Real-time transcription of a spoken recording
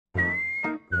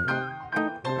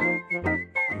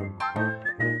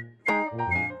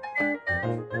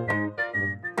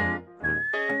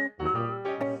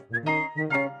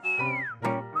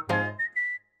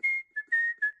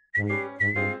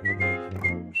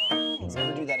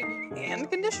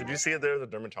Did you see it there? The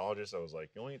dermatologist that was like,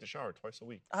 you only need to shower twice a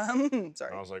week. Sorry. And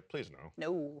I was like, please no.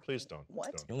 No. Please don't. What?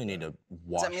 Don't. You only need to Does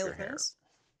wash that mean your hair. things?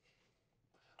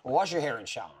 Well, wash your hair and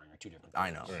showering are two different things.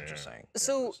 I know. I'm just saying.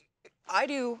 So I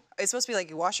do. It's supposed to be like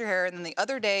you wash your hair, and then the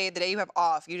other day, the day you have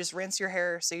off, you just rinse your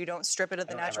hair so you don't strip it of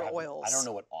the natural oils. I don't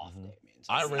know what off day means.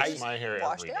 I rinse my hair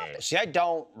wash every the day. outfit. See, I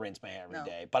don't rinse my hair every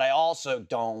day, but I also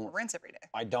don't. Rinse every day.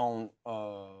 I don't.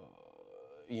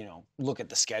 You know, look at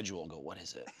the schedule and go, what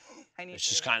is it? I need It's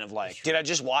just to. kind of like, did I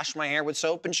just wash my hair with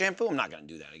soap and shampoo? I'm not gonna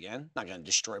do that again. Not gonna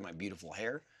destroy my beautiful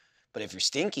hair. But if you're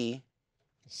stinky,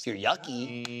 if you're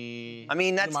yucky, I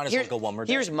mean, that's might as well go one more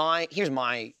day. Here's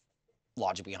my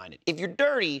logic behind it. If you're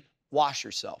dirty, wash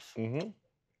yourself.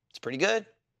 It's pretty good,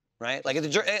 right? Like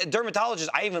a dermatologist,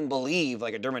 I even believe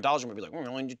like a dermatologist would be like,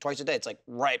 only do twice a day. It's like,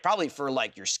 right, probably for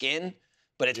like your skin,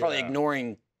 but it's probably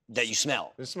ignoring that you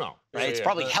smell. You smell. Right? It's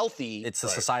probably healthy. It's the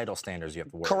societal standards you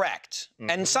have to work. Correct.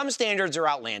 And some standards are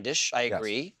outlandish, I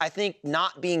agree. I think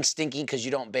not being stinky because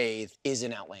you don't bathe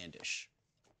isn't outlandish.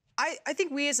 I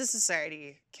think we as a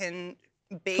society can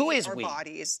bathe Who is our we?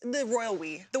 bodies. The royal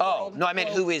we. The Oh, world. no, I meant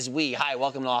world. who is we. Hi,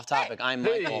 welcome to Off Topic. I'm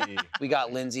Michael. Hey. We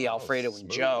got Lindsay, Alfredo, and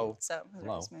smooth. Joe. So,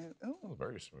 Hello. smooth. Ooh. Oh,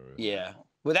 very smooth. Yeah.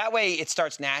 Well, that way it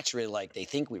starts naturally like they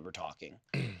think we were talking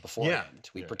beforehand.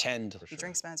 We pretend You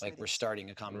drink smells like we're smoothies. starting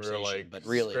a We conversation, were like, but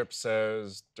really. script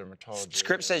says dermatologist.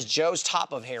 Script says Joe's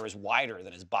top of hair is wider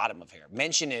than his bottom of hair.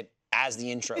 Mention it as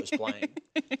the intro is playing.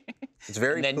 It's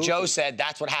very And then poofy. Joe said,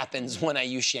 that's what happens when I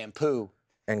use shampoo.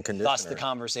 and conditioner. Thus the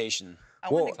conversation.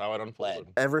 Well, That's how it unfolded.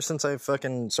 ever since I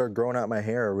fucking started growing out my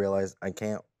hair, I realized I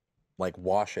can't like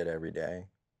wash it every day.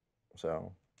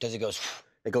 So Because it goes,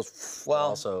 it goes. Well,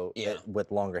 also yeah. with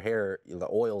longer hair, the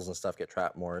oils and stuff get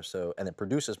trapped more. So and it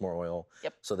produces more oil.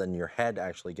 Yep. So then your head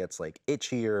actually gets like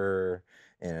itchier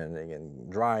and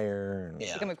drier. And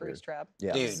Yeah. Become a grease trap.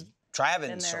 Yeah. dude, try having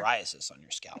Been there. psoriasis on your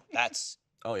scalp. That's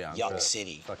Oh yeah. I'm yuck sure.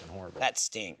 city. Fucking horrible. That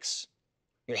stinks.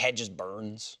 Your head just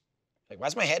burns. Like,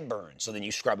 why's my head burn? So then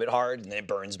you scrub it hard, and then it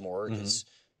burns more because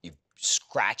you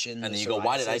scratching. and then you go,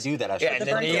 why did I do that? I Yeah, and should've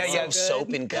then done you that." have soap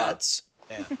and guts.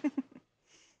 Yeah.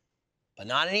 But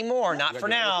not anymore. Not You for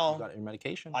got your- now. You got your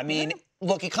medication. I mean,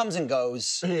 look, it comes and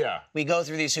goes. Yeah. We go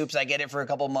through these hoops. I get it for a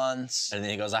couple months. and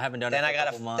then he goes, I haven't done Then it I for a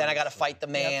gotta, couple months. then I gotta fight the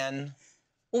man,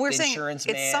 Well, we're The saying insurance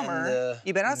it's man, summer.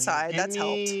 You've been outside. That's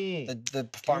helped. the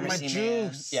pharmacy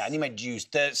man. juice. Yeah, I need my juice.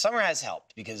 The summer has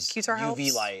helped because Q-tar UV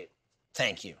helps. light.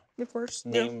 Thank you. Of course.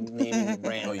 Name the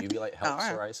brand. Oh, UV light helps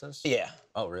Alright. psoriasis? Yeah,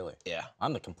 Oh, really? yeah.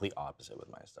 I'm the complete opposite with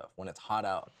my stuff. When it's hot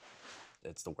out,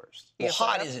 it's the worst. Well, get hot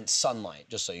fired up? isn't sunlight,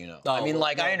 just so you know. Oh, I mean, well,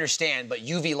 like, I yeah. understand, but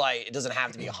UV light, it doesn't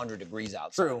have to be 100 degrees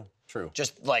outside. True, true.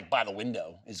 Just, like, by the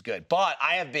window is good. But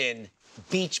I have been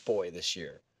beach boy this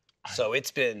year. So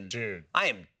it's been... Dude. I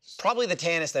am probably the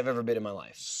tannest I've ever been in my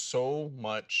life. So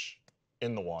much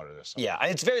in the water this summer. Yeah,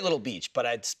 it's very little beach, but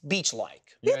it's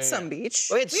beach-like. We had some beach.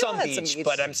 Well, it's We all some had beach,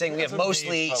 but I'm saying we have Some beach,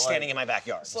 mostly but, like, standing in my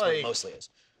backyard. That's what it like- mostly is.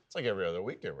 It's like every other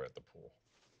weekend we're at the pool.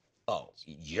 Oh,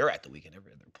 you're at the weekend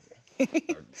every other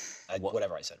pool.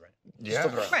 Whatever I said, right? Yeah.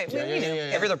 flip it around. Right, we- you know.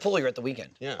 Every other pool, you're at the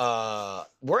weekend. Yeah.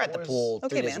 We're at the Always- pool 3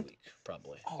 Okay, days a man. week,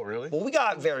 probably. Oh, really? Well, we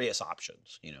got various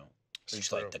options, you know. There's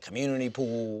true. like the community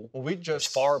pool. Well, we There's just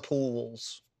far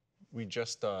pools. we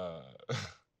just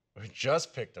we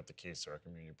just picked up the keys to our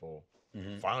community pool.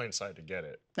 Finally decided to get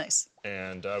it, Nice.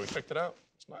 and we picked it out.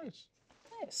 It's nice.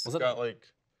 Nice. Was It's got like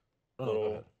Oh, no, go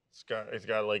little. ahead. It's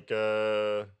got like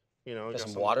you know, Got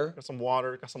some water? Got some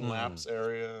water. Got some laps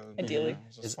area. Ideally.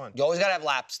 It's just fun. You always gotta have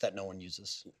laps that no one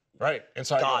uses. Right. And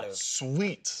so I Gotta. go,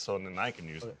 sweet. So then I can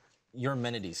use it. Your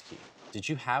amenities key. Did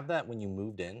you have that when you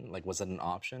moved in? Like, was it an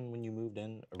option when you moved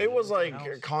in? It was originally like to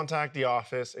the house? contact the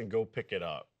office and go pick it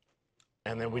up,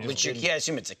 and then we just Which you didn't- can't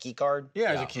assume it's a key card.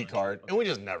 yeah, it's a key card, and we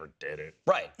just never did it.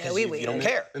 Right. Yeah, 'cause we you don't waited.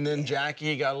 care. And then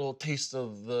Jackie got a little taste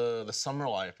of the summer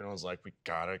life, and I was like, we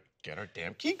gotta get our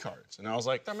damn key cards. And I was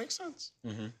like, that makes sense.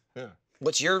 Yeah.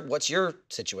 What's your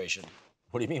situation?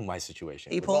 What do you mean, my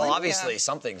situation? You With pull Well, in? obviously Yeah.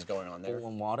 something's going on there. pool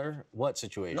and water? What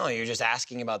situation? No, you're just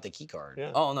asking about the key card.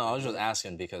 Yeah. Oh, no, I was just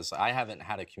asking because I haven't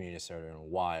had a community center in a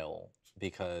while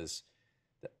because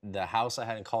the house I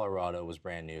had in Colorado was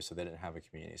brand new, so they didn't have a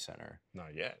community center.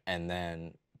 Not yet. And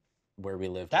then where we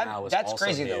live now is That's also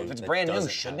crazy new though. If it's that brand new,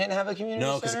 doesn't shouldn't have it have a community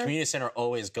No, center? because the community center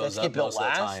always goes Does it up get built most of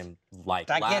the last? time, like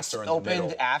that last gets or in the opened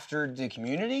middle. after the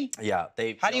community? Yeah,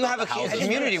 they. How do you build have up a the houses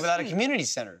community first. without a community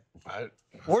center? I,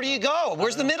 Where do you go?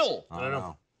 Where's the middle? I don't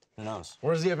know. Who knows?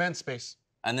 where's the event space?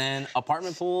 And then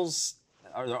apartment pools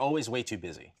they're always way too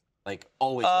busy. like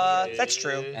always. That's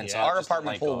true. And so Our I just don't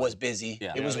apartment like pool going. was busy.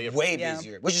 Yeah. It was Yeah. way Yeah.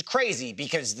 busier, which is crazy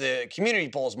because the community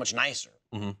pool is much nicer,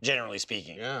 generally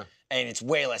speaking. Yeah. And it's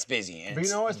way less busy. And But you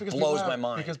know what? It's because blows people my have,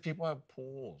 mind. Because people have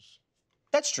pools.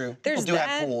 That's true. There's People do that.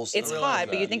 have pools. It's I realize hot,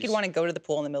 but you that. think you'd want to go to the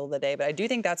pool in the middle of the day. But I do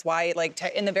think that's why, like,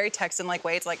 in the very Texan-like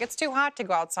way, it's like it's too hot to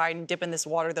go outside and dip in this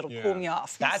water that'll cool me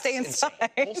off. That's Stay insane.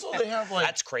 inside. Also, they have like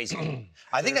That's crazy.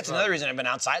 I think that's another reason I've been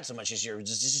outside so much this year.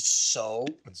 It's just so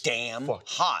damn fucking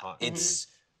hot. hot. It's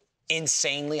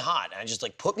insanely hot. And just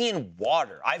like put me in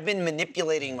water. I've been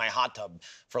manipulating my hot tub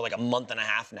for like a month and a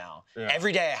half now. Yeah.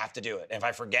 Every day I have to do it. And if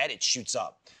I forget, it shoots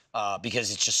up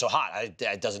because it's just so hot.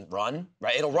 It doesn't run,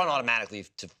 right? It'll run automatically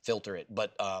to filter it,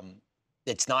 but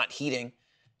it's not heating.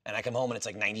 And I come home and it's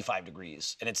like 95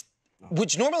 degrees. And it's,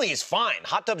 which normally is fine.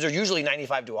 Hot tubs are usually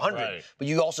 95 to 100, Right. but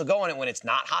you also go in it when it's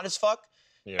not hot as fuck.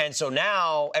 Yeah. And so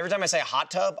now, every time I say hot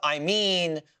tub, I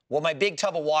mean, well, my big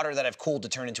tub of water that I've cooled to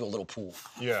turn into a little pool.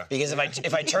 Yeah. Because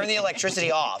if I turn the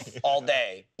electricity off all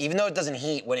day, even though it doesn't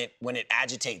heat, when it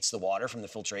agitates the water from the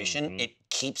filtration, it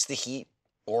keeps the heat,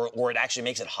 or it actually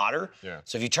makes it hotter. Yeah.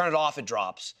 So if you turn it off, it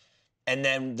drops. And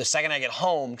then the second I get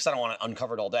home, because I don't want it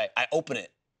uncovered all day, I open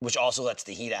it, which also lets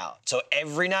the heat out. So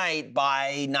every night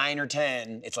by 9 or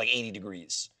 10, it's like 80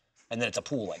 degrees. And then it's a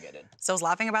pool I get in. So I was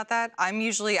laughing about that. I've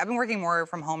been working more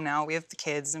from home now. We have the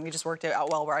kids, and we just worked it out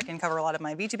well where I can cover a lot of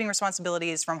my VTubing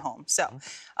responsibilities from home. So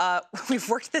we've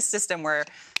worked this system where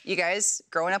you guys,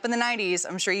 growing up in the 90s,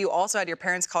 I'm sure you also had your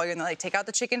parents call you and they're like, take out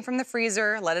the chicken from the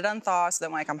freezer, let it unthaw, so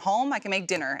that when I come home, I can make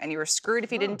dinner. And you were screwed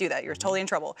if you didn't do that. You were totally in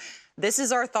trouble. This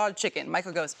is our thawed chicken.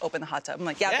 Michael goes, open the hot tub. I'm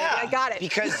like, yeah, baby, I got it.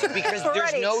 Because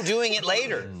there's no doing it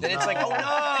later. Then it's like,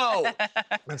 oh no.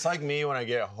 It's like me when I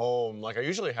get home. Like I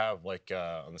usually have like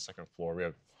on the second floor we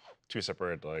have 2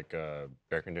 separate like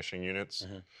air conditioning units,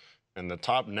 and the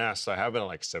top nest I have it at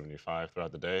like 75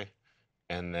 throughout the day,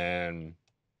 and then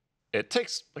it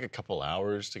takes like a couple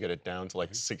hours to get it down to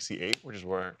like 68, which is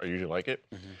where I usually like it.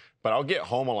 But I'll get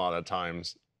home a lot of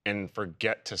times and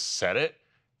forget to set it,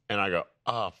 and I go,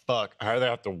 oh fuck, I either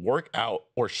have to work out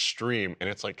or stream, and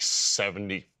it's like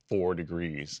 74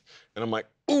 degrees, and I'm like,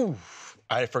 ooh.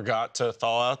 I forgot to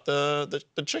thaw out the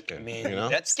chicken. I mean, you know?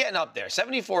 that's getting up there.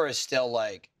 74 is still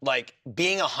like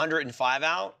being 105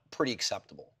 out, pretty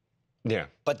acceptable. Yeah.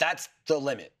 But that's the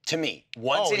limit to me.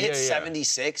 Once Oh, it hits yeah, yeah.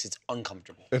 76, it's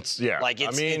uncomfortable. It's like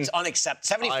it's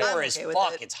unacceptable. 74 is okay with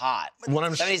fuck, it. it's hot. When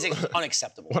I'm 76 is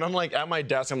unacceptable. when I'm like at my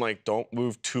desk, I'm like, don't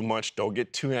move too much, don't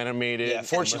get too animated. Yeah,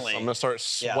 fortunately. I'm gonna start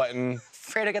sweating.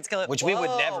 Fredo gets killed. Which we would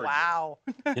never do. Wow.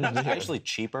 You know, it's actually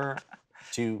cheaper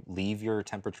to leave your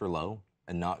temperature low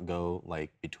and not go like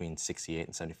between 68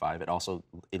 and 75. It also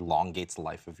elongates the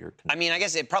life of your I mean, I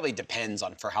guess it probably depends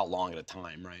on for how long at a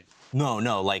time, right? No,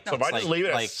 like So if I it's just like- leave it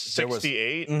at like there was-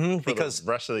 68 for because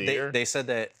the rest of the year. they said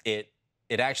that it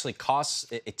actually costs,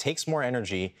 it takes more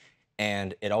energy,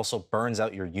 and it also burns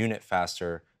out your unit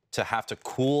faster to have to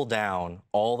cool down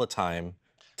all the time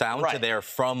down to Right. there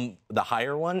from the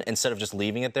higher one, instead of just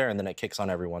leaving it there and then it kicks on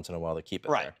every once in a while to keep it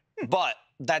Right. there. But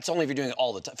that's only if you're doing it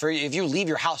all the time. If you leave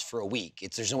your house for a week,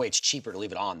 there's no way it's cheaper to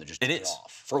leave it on than just turn it is.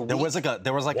 off for a week. There was like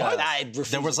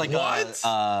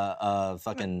a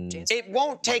fucking It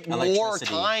won't take more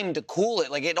electricity. time to cool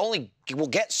it. Like it will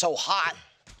get so hot.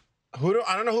 I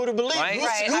don't know who to believe. Right. Who's,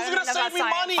 Right, who's I don't gonna know save about me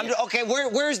science. money? Okay,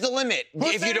 where's the limit? Who's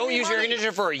If you saving don't me use your air money?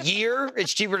 conditioner for a year,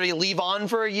 it's cheaper to leave on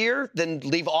for a year than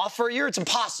leave off for a year. It's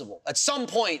impossible. At some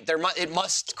point, it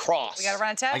must cross. We gotta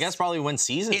run a test. I guess probably when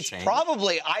seasons It's change.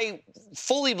 probably, I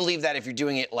fully believe that if you're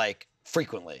doing it like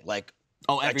frequently, like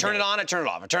I every turn day. it on, I turn it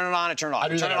off, I turn it on, I turn it off, I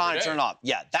do turn that it on, I every turn it day. off.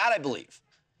 Yeah, that I believe.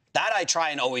 That I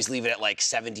try and always leave it at like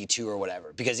 72 or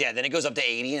whatever. Because yeah, then it goes up to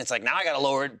 80 and it's like, now I gotta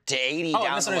lower it to 80 Oh, I down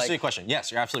to misunderstood your like, question. Yes,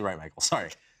 you're absolutely right, Michael. Sorry.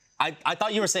 I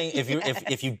thought you were saying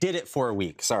if you did it for a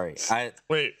week. Sorry.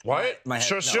 Wait, what? My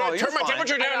head- Should no. I you're turn my fine.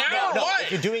 temperature down now or No, what?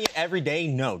 if you're doing it every day,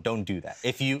 no, don't do that.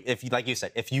 If you like you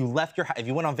said, if you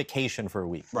went on vacation for a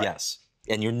week, yes,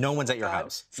 and no one's at your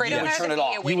house, Fredo You and would I are turn it thinking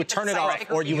off. it way you would for turn the it off,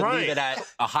 scientific or you would reason. leave it at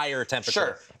a higher temperature,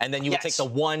 Sure. and then you would Yes. take the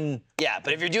one. yeah,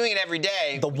 but if you're doing it every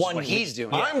day, The which is one what he's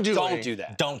doing, I'm doing- don't do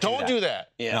that. Don't do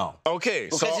that. Yeah. No. Okay,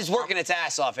 Because so it's working its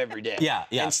ass off every day. Yeah,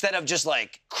 yeah. Instead of just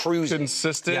like cruising.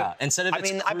 consistent. Yeah. Instead of I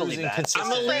mean, I believe cruising that.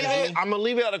 consistently. I'm gonna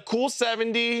leave it at a cool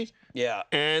 70, Yeah.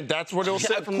 and that's where it'll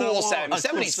sit A from now cool on. 70.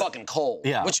 70 is fucking cold.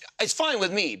 Yeah. Which is fine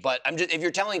with me, but if you're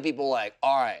telling people like,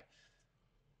 all right,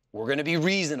 we're gonna be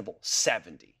reasonable,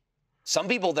 70. Some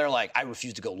people, they're like, I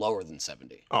refuse to go lower than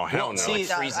 70. Oh, hell no. See,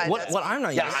 freezing. what I'm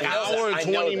not Yeah, used I to. know An hour and I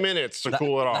know 20 that. minutes to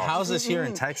cool it The off. houses here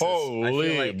in Texas, I Holy,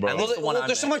 feel like, bro. at least the one Well, I'm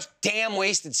there's so in- much damn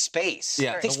wasted space.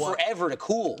 Yeah, It takes the one- forever to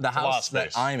cool. The lot of house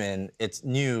that space. I'm in, it's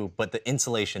new, but the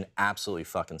insulation absolutely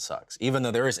fucking sucks. Even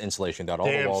though there is insulation throughout all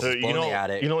the Damn, walls, so it's you blown in the don't,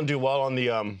 attic. you don't do well on the,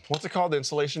 what's it called, the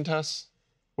insulation test?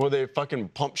 Where they fucking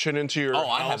pump shit into your Oh,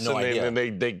 house I have no and idea.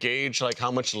 then they gauge like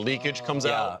how much leakage comes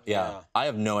out. Yeah. I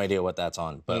have no idea what that's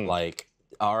on, but like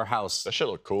our house, That shit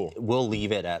look cool. we'll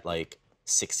leave it at like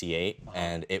 68,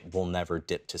 and it will never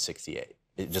dip to 68.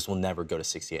 It just will never go to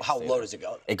 68. How low does it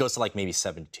go? It goes to like maybe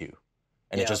 72,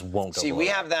 and it just won't go. See, below we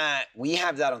that. have that. We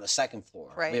have that on the second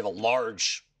floor. Right. We have a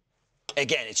large.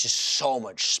 Again, it's just so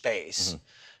much space,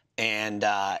 and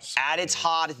at its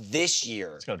hot this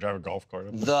year, Gotta drive a golf cart.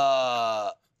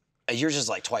 yours is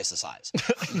like twice the size.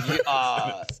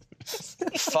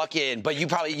 But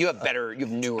you have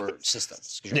newer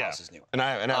systems because your house is newer. And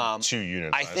I have 2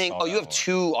 units. I think. saw Oh, you that have one.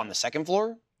 2 on the second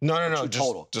floor. No, two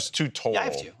total? Just 2 total. Yeah, I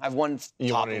have 2. I have one You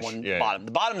top want and each- one yeah. bottom.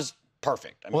 The bottom's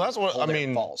perfect. Well, that's what- hold I there, it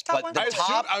mean- falls. Top But one? the I assumed-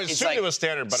 top, I it's assumed like it was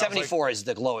standard, but I was like- 74 is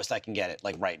the lowest I can get it,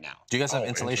 like right now. Do you guys have Oh,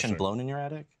 insulation interesting. blown in your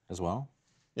attic as well?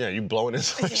 Yeah, you blowing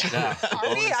insulation. Yeah.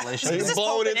 Are we? insulation? Are you Just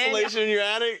blowing open in. insulation in your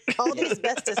attic? All the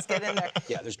asbestos get in there.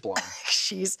 Yeah, there's blown.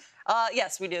 Jeez.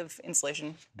 Yes, we do have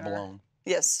insulation. Blown.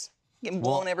 Yes. Getting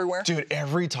blown everywhere. Dude,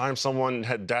 every time someone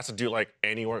has to do like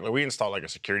any work, like we install like a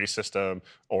security system,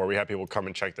 or we have people come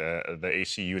and check the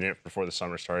AC unit before the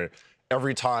summer started.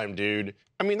 Every time, dude.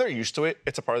 I mean, they're used to it.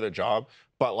 It's a part of their job.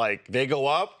 But like, they go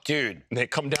up, Dude. and they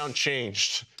come down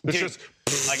changed. It's Dude, just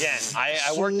again,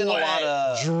 I worked in a lot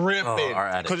of. dripping Oh, our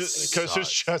attic because it's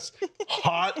sucks. just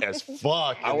hot as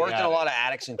fuck. I worked in a lot of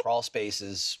attics and crawl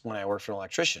spaces when I worked for an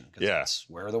electrician because Yeah. that's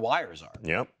where the wires are.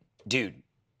 Yep. Dude,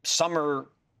 summer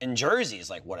in Jersey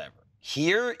is like whatever.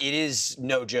 Here it is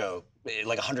no joke,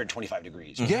 like 125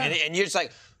 degrees. Yeah. And you're just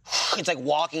like, it's like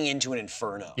walking into an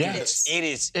inferno. Yeah. It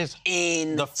is It's-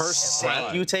 insane. The first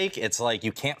breath you take, it's like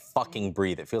you can't fucking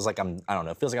breathe. It feels like I don't know.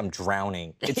 It feels like I'm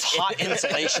drowning. It's hot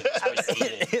insulation. is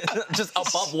what it is. Just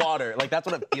above water. Like that's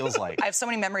what it feels like. I have so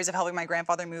many memories of helping my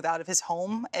grandfather move out of his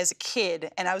home as a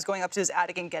kid, and I was going up to his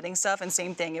attic and getting stuff, and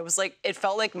same thing. It was like, it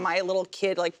felt like my little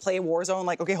kid like play Warzone,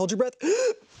 like, okay, hold your breath,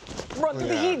 run through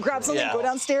the heat, grab something, Yeah. go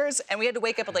downstairs, and we had to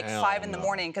wake up at like Hell 5 in the no.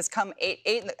 morning, because come 8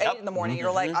 in the morning,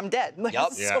 you're like, I'm dead. Like, Yup.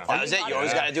 it's Yeah. so That was it. You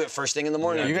always hot. got to do it first thing in the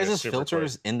morning. Are you Yeah, guys' super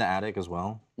filters in the attic as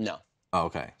well? No. Oh,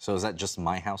 okay. So is that just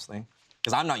my house thing?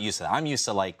 Because I'm not used to that. I'm used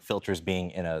to like filters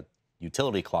being in a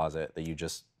utility closet that you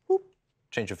just whoop,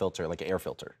 change your filter, like an air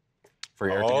filter for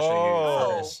your air conditioning or your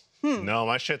furnace. No,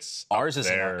 my shit's Ours is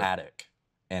in there. our attic,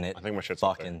 and it I think my shit's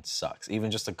up there. fucking sucks.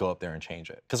 Even just to go up there and change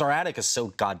it, because our attic is so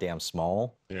goddamn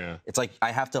small. Yeah. It's like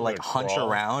I have to like Like hunch crawl.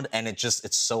 around, and it's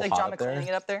so Like hot John up there. McClaning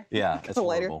it up there. Yeah, it's The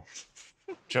lighter. horrible.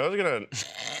 Joe's gonna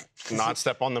not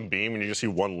step on the beam, and you just see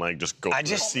one leg just go I through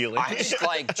just, the ceiling. I just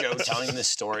like Joe telling this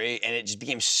story, and it just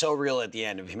became so real at the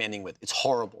end of him ending with, "It's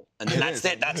horrible," and then that's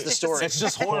it. That's the story. It's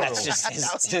just horrible. That's just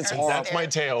it's That's horrible. That's my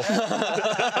tale.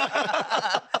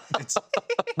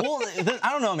 Well, I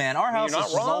don't know, man. Our house is not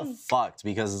just all wrong. fucked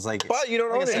because it's like But you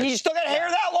don't own And it. you still got hair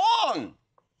that long.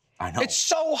 I know. It's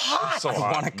so hot. so I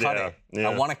hot. want to cut Yeah, it. yeah.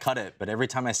 I want to cut it, but every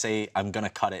time I say I'm gonna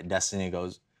cut it, Destiny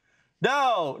goes,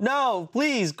 "No,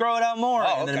 please grow it out more,"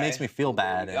 Oh, and then it okay. makes me feel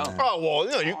bad. There you and go. then- Oh well,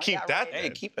 no, you Oh, keep yeah, that. right. then. Hey,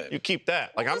 keep it. You keep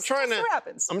that. Like I'm Let's trying see to. what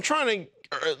happens. I'm trying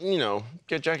to,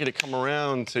 get Jackie to come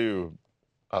around to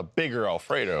a bigger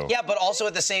Alfredo. Yeah, but also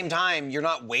at the same time, you're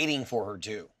not waiting for her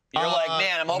to. You're like,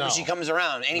 man, I'm hoping no. she comes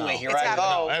around. Anyway, No. here It's I happening.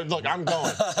 go. Hey, look, I'm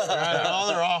going.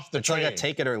 On or off the It's like train. a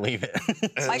take it or leave it.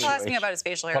 Michael asked me about his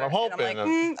facial hair. But I'm hoping and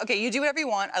I'm like, okay, you do whatever you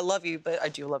want. I love you, but I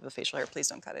do love the facial hair. Please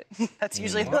don't cut it. That's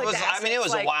usually like, It was, I mean, it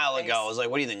was a while thanks. ago. I was like,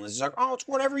 what do you think? He's like, oh, it's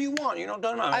whatever you want. You know,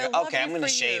 don't know. I'm I like, love okay, you I'm going to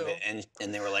for shave you. it.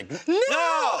 And they were like,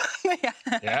 no. Yeah.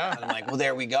 Yeah. And I'm like, well,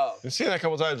 there we go. You've seen that a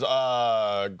couple times.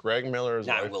 Greg Miller's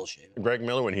Now I wife. will shave it. Greg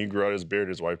Miller, when he grew out his beard,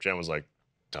 his wife Jen was like,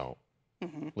 "Don't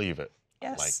leave it.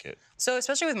 Yes. I like it." So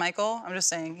especially with Michael, I'm just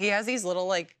saying, he has these little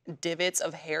like divots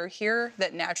of hair here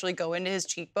that naturally go into his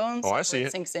cheekbones. Oh, I so see it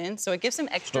it. sinks in. So it gives him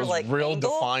extra Those like real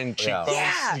angle. defined cheekbones.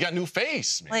 Yeah. You got new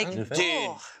face, man. Like, New face. Dude,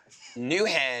 oh. new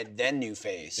head, then new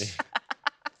face.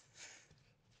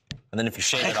 And then if you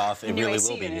shave it off, it New really AC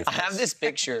will be new. unit. I have this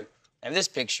picture. I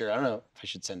don't know if I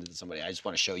should send it to somebody. I just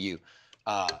want to show you.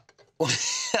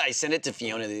 I sent it to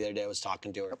Fiona the other day. I was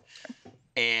talking to her.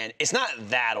 And it's not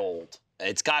that old.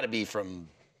 It's got to be from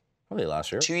Probably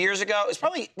last year. 2 years ago. It's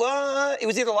probably, well, it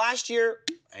was either last year.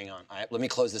 Hang on. Let me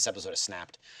close this episode. It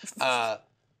snapped.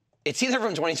 It's either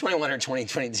from 2021 or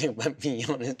 2022. Let me be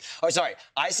honest. Oh, sorry.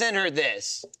 I sent her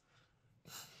this.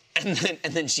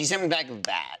 And then she sent me back with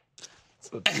that.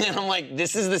 And I'm like,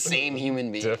 this is the same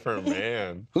human being. Different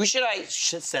man. Who should I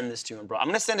send this to, bro? I'm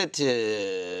gonna send it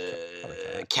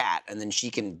to Kat, and then she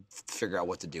can figure out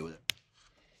what to do with it.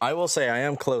 I will say I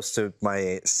am close to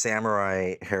my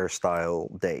samurai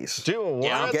hairstyle days. Dude,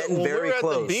 Yeah, I'm getting when very we were at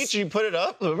close. the beach, you put it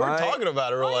up. We were talking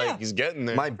about it. We're like, he's getting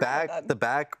there. My back, the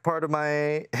back part of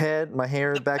my head, my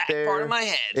hair back there. part of my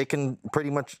head. It can pretty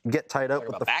much get tied up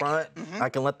with the back front. head. I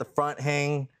can let the front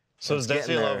hang. So does Desi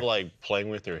getting love there. like playing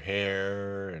with your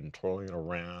hair and twirling it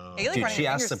around? You like Dude, running she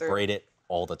your has to fingers through. braid it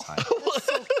all the time.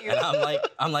 So cute. And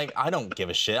I'm like, I don't give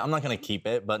a shit. I'm not gonna keep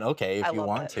it, but okay, if I you love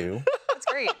want that. to. That's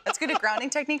great. That's good. A grounding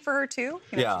technique for her too.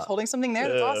 You know, Yeah. she's holding something there.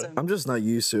 That's awesome. I'm just not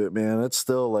used to it, man. It's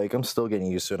still like I'm still getting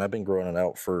used to it. And I've been growing it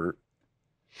out for,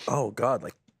 oh God,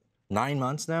 like 9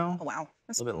 months now. Oh wow, A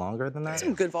that's little bit longer than that.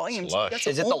 some good volume. too. lush. That's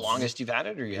Is it the oomph. longest you've had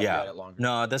it, or you have had it longer?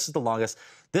 No, this is the longest.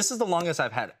 This is the longest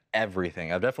I've had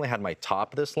everything. I've definitely had my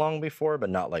top this long before, but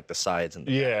not like the sides and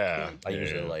the Yeah. I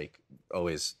usually like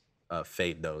always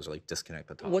fade those, or like disconnect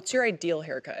the top. What's your ideal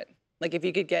haircut? Like if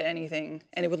you could get anything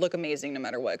and it would look amazing no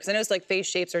matter what. Because I noticed like face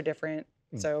shapes are different.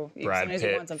 So Brad sometimes you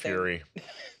Pitt, want something. Fury.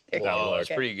 There you go. Whoa, that's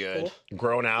Okay, pretty good. Cool.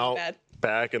 Grown out, bad.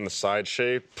 back in the side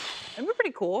shape. That'd be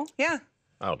pretty cool. Yeah.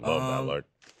 I would love that look.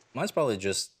 Mine's probably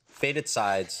just faded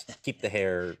sides, keep the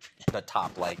hair, the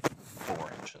top like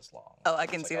 4 inches long. Oh, I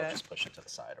can It's see like, that. I'll just push it to the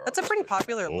side. Or That's a I'll pretty just push it.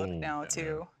 popular look now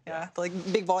too. Yeah. Like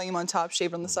big volume on top,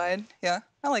 shape on the side. Yeah.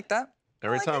 I like that.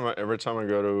 Every time I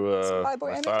go to bad boy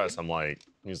my energy. stylist, I'm like,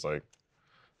 he's like,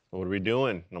 what are we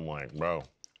doing? And I'm like, bro,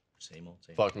 Same old.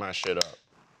 fuck my shit up.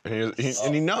 And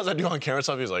he knows I do on camera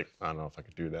stuff. He's like, I don't know if I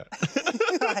could do that.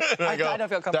 And I don't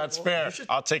feel comfortable. That's fair.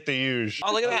 I'll take the huge.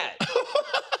 Oh, look at that.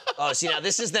 Oh, see, now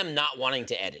this is them not wanting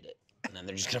to edit it. And then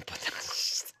they're just going to put that.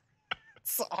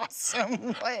 It's awesome.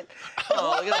 What?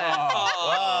 Oh, look at that.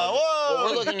 Oh, whoa.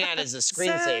 What we're looking at is a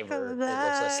screensaver. It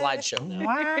looks a slideshow now.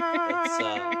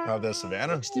 It's, How the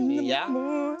Savannah? to me,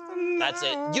 yeah. That's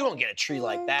it. You don't get a tree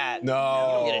like that.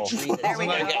 No. You don't get a tree. There we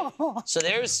go. Okay. So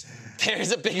there's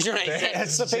a picture I sent.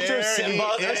 It's the picture of Simba.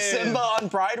 There he There's is. Simba on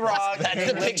Pride Rock.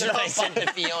 That's the picture I sent to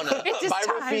Fiona. It's Bye,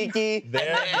 time. Rafiki.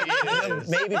 There he is.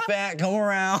 Baby fat, come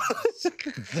around.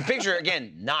 The picture,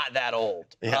 again, not that old.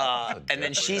 And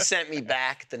then she sent me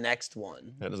back the next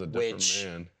one. That is a different which,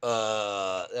 man.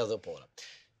 They'll pull it up.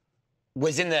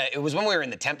 It was when we were in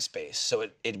the temp space, so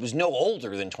it was no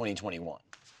older than 2021.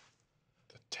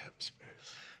 The temp space.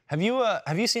 Have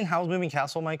you seen Howl's Moving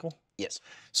Castle, Michael? Yes.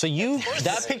 So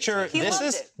that picture, He loved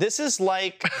it. this is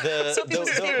like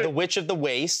the Witch of the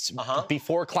Waste Uh-huh.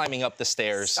 before climbing up the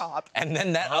stairs. Stop. And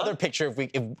then that other picture,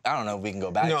 I don't know if we can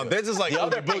go back. No, to this is like the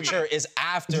other Oogie Boogie. picture is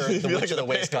after the Look Witch at of the the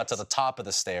Waste got to pants. the top of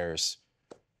the stairs.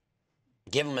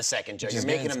 Give him a second, Joe. You're Just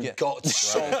making getting- him go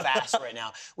so fast right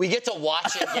now. We get to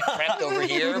watch it get prepped over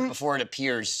here before it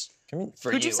appears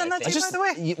for Who'd you you. send I that to, think. by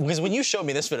the way? Because when you showed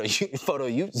me this photo,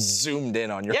 you zoomed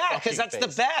in on your Yeah, because fucking that's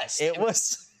face. the best. It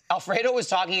was. Alfredo was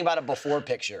talking about a before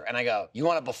picture, and I go, you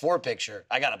want a before picture?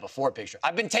 I got a before picture.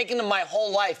 I've been taking them my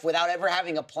whole life without ever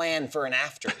having a plan for an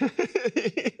after.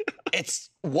 It's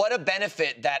what a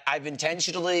benefit that I've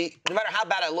intentionally, no matter how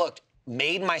bad I looked,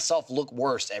 made myself look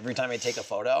worse every time I take a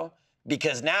photo.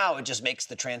 Because now it just makes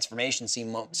the transformation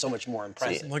seem so much more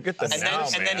impressive. Look at the and now,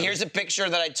 then man. here's a picture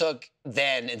that I took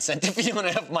then and sent to Fiona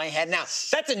of my head now.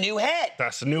 That's a new head.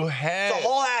 That's a new head. It's a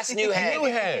whole ass new head. New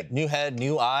head. New head,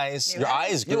 new eyes. Your head.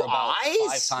 eyes grew New about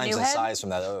eyes? 5 times New the head? size from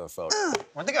that other photo.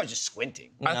 I think I was just squinting.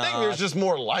 I think there's just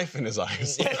more life in his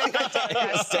eyes. He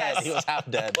was dead. He was half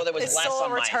dead. Well, there was His less soul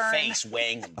on my returned. face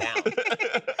weighing him down.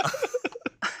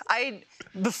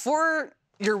 Before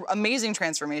your amazing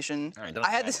transformation, All right, don't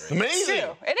I had this. exaggerate. Amazing. It's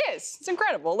true. It is. It's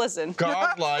incredible. Listen.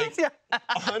 Godlike, Yeah.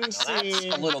 That's a unseen.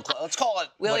 little close. Let's call it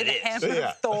Willie what the it is. Hammer Yeah.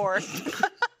 of Thor.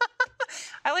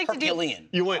 I like to do. Herculean.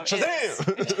 You went It is.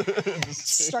 Shazam.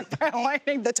 Struck by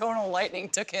lightning, the tonal lightning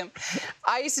took him.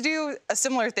 I used to do a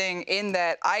similar thing in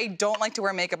that I don't like to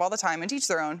wear makeup all the time and teach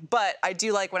their own, but I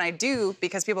do like when I do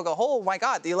because people go, oh my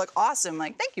God, you look awesome.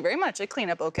 Like, thank you very much. I clean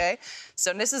up okay.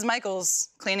 So Mrs. Michaels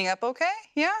cleaning up okay?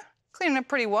 Yeah, cleaning up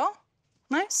pretty well.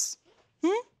 Nice.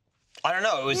 I don't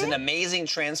know. It was an amazing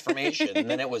transformation, and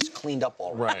then it was cleaned up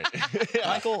all right. Right.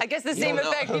 Michael, I guess the same don't know.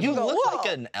 effect. People you go, look whoa. like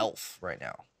an elf right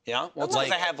now. Yeah? Well, it's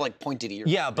because I have, like, pointed ears.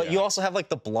 Yeah, but you also have like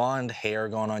the blonde hair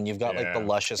going on. You've got like the Yeah.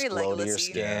 luscious Very glow to your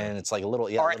Legolasy. skin. It's like a little.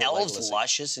 Yeah, Are a little elves Legolasy.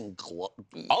 luscious and glow?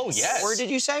 Oh yes. Where did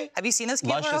you say? Have you seen those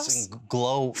cute Luscious girls? and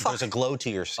glow. There's a glow to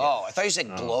your skin. Oh, I thought you said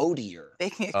glowdier,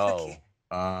 Baking a Oh.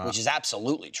 cookie. which is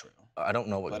absolutely true. I don't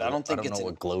know what. But I don't think it's know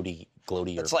in- what gloaty.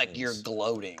 It's like you're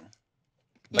gloating,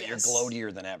 but Yes. you're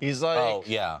gloatier than ever. He's like, Oh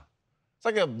yeah. it's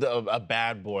like a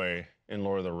bad boy in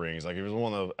Lord of the Rings. Like, he was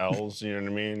one of the elves, you know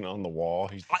what I mean, on the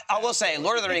wall. I will say,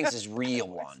 Lord of the Rings is real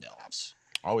blonde elves.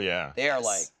 Oh, yeah. They are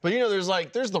like But, you know, there's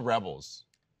the rebels.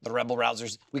 the rebel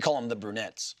rousers. We call them the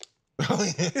brunettes.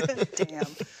 Damn.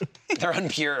 They're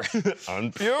unpure.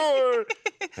 Unpure.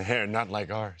 The hair not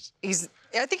like ours.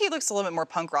 I think he looks a little bit more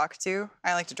punk rock too.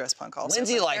 I like to dress punk also.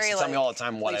 Lindsay but likes very, to tell me all the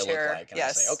time what I bleach look hair. like, and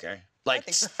Yes. I say, okay. Like,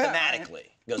 think you're fine. thematically.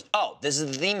 He goes, oh, this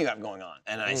is the theme you have going on.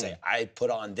 And I say, I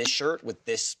put on this shirt with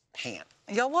this pant.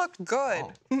 Y'all look good.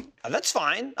 That's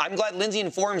fine. I'm glad Lindsay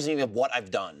informs me of what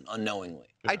I've done unknowingly.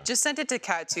 I just sent it to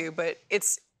Kat too, but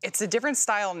it's a different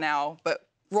style now, but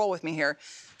roll with me here.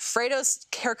 Fredo's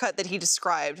haircut that he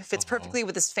described fits perfectly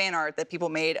with this fan art that people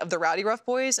made of the Rowdy Rough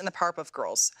Boys and the Powerpuff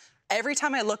Girls. Every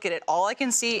time I look at it, all I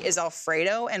can see is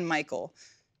Alfredo and Michael.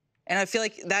 And I feel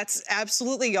like that's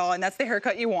absolutely y'all, and that's the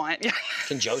haircut you want.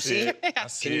 Can Joe see it?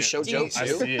 Can you show Joe, too? I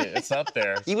see it. It's up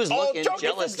there. He was looking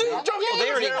jealous. Dude, Well, Joe, they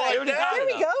already got There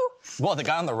we it. go. Well, the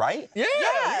guy on the right? Yeah, you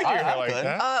can do your hair like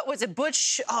that. Was it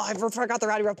Butch? Oh, I forgot the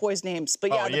Rowdy Rough Boys' names.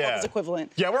 But yeah, the Bubbles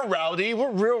equivalent. Yeah, we're rowdy.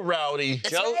 We're real rowdy.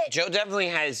 Joe definitely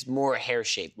has more hair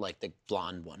shape like the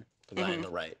blonde one, the guy on the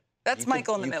right. That's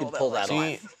Michael in the you middle, could pull though. that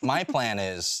See, off. my plan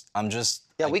is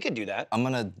Yeah, we could do that. I'm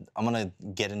gonna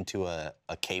get into a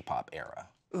K-pop era,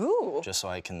 Ooh, just so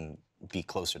I can be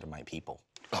closer to my people.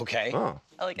 Okay. Oh.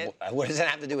 I like it. What does that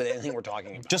have to do with anything we're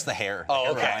talking about? Just the hair.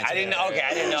 Oh, The hair okay. reminds I me didn't of know. it. Okay,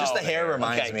 I didn't know. Just the hair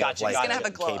reminds Okay, me gotcha, of like He's gonna have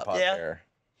a glow up. K-pop Yeah. hair.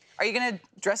 Are you gonna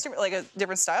dress like a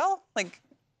different style? Like,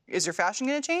 is your fashion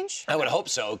gonna change? I would hope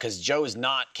so, because Joe is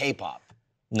not K-pop.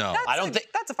 No. I don't think.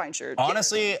 That's a fine shirt.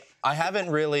 Honestly, I haven't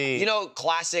really. You know,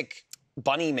 classic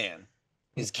Bunny Man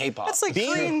is K-pop. That's like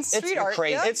Korean street art.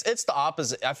 crazy. Yeah? It's the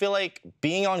opposite. I feel like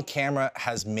being on camera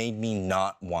has made me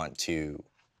not want to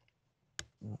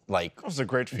like That was a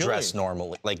great feeling. dress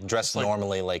normally,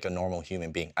 normally like a normal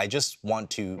human being. I just want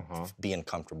to be in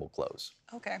comfortable clothes.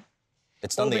 Okay.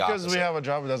 It's Well, done the because opposite. we have a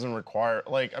job that doesn't require,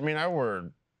 like, I mean, I wore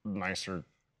nicer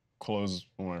clothes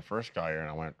when I first got here, and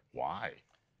I went, why?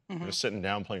 Just sitting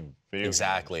down playing video games.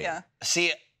 Exactly. Yeah.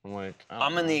 See, I'm like,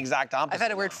 I'm in the exact opposite. I've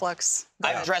had a weird now. flux.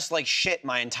 I've dressed like shit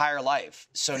my entire life.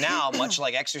 So now, much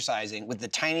like exercising, with the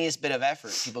tiniest bit of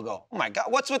effort, people go, oh my God,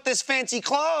 what's with this fancy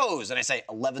clothes? And I say,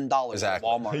 $11 Exactly.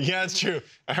 at Walmart. Yeah, it's true.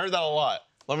 I heard that a lot.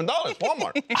 $11,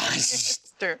 Walmart.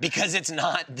 Because it's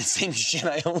not the same shit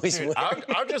I always wear.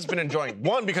 I've just been enjoying,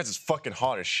 one, because it's fucking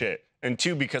hot as shit, and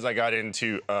two, because I got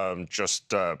into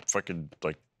fucking,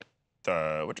 like,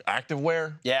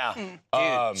 activewear. Yeah.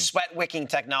 Dude, sweat wicking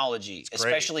technology, great.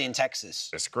 especially in Texas.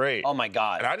 It's great. Oh my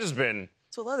God. And I just been,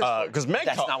 That's what leather's for. because Meg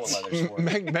That's talked, not what leather's for.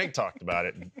 Meg talked about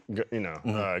it, you know,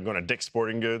 going to Dick's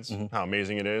Sporting Goods, how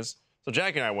amazing it is. So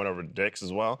Jack and I went over to Dick's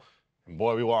as well, and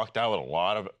boy, we walked out with a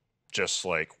lot of just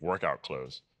like workout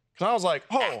clothes. Because I was like,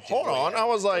 oh, hold on. I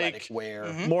was like,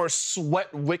 wear. more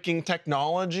sweat wicking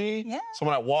technology. Yeah. So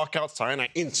when I walk outside and I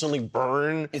instantly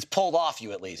burn. It's pulled off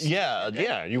you at least.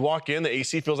 Yeah. You walk in, the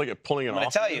AC feels like it's pulling it I'm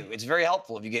off. gonna tell you, it's very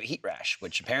helpful if you get heat rash,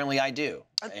 which apparently I do.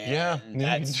 And Yeah, you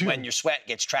that's do. when your sweat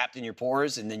gets trapped in your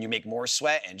pores, and then you make more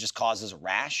sweat, and it just causes a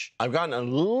rash. I've gotten a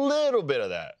little bit of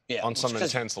that on some it's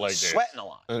 'cause intense leg days. sweating a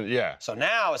lot. Yeah. So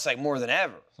now it's like more than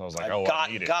ever. So I was like, I've oh, I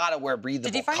need it. gotta wear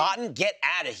breathable you find- cotton. Get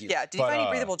out of here. Yeah. Did you find any But,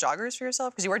 breathable joggers for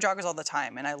yourself? Because you wear joggers all the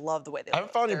time, and I love the way they I look.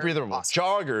 haven't found any They're breathable awesome.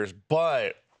 joggers,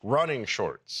 but running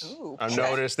shorts. Ooh, I've okay.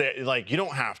 noticed that like you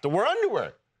don't have to wear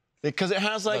underwear because it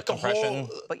has like the compression.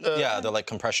 whole. But Yeah, they're like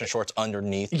compression shorts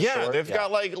underneath. The Yeah, short. they've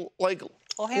got like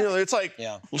Well, you know, it's like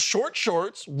Yeah. short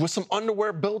shorts with some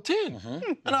underwear built in.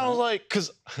 And I was like,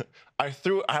 because I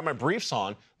had my briefs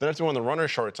on, then I threw on the runner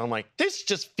shorts. I'm like, this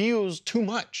just feels too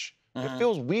much. It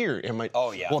feels weird. And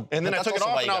Oh yeah. Well, And then but I that's took it also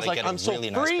off why and you I was gotta like, get a I'm so really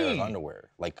nice pair of free. underwear,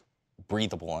 like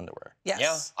breathable underwear.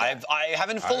 Yes. yeah. I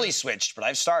haven't fully switched, but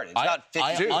I've started. It's about 50.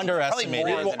 I Probably underestimated- more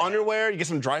Breathable than underwear, you get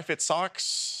some dry fit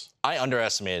socks. I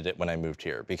underestimated it when I moved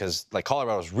here because like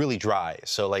Colorado is really dry.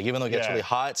 So like even though it gets Yeah. really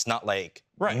hot, it's not like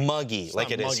Right. muggy It's like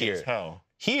not it is muggy here. as hell.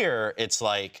 Here it's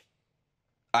like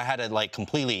I had to like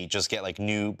completely just get like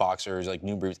new boxers, like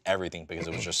new briefs, everything because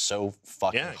it was just so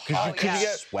fucking Yeah, hot. you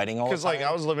get- Sweating all the Because time. like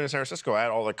I was living in San Francisco, I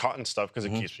had all the cotton stuff because it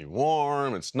keeps me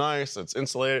warm. It's nice. It's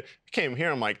insulated. I came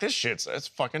here, I'm like, this it's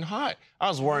fucking hot. I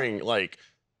was wearing like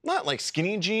not like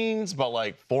skinny jeans, but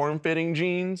like form-fitting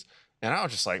jeans, and I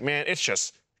was just like, man, it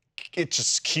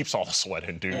just keeps all the sweat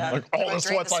in, dude. Yeah. Like all Like, the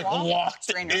drain the sweat's like swamp? locked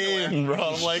Drain your in, bro.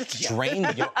 I'm like, drain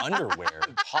your underwear.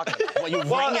 talking about. Well, you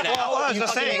wring it out. well, I was you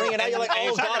just fucking saying, wring it out. You're like, and oh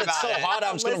you're god, talking it's so about it. hot.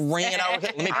 I'm just gonna wring it out.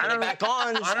 Let me put it back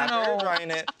on. Just I don't start air know.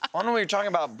 drying it. I don't know what you're talking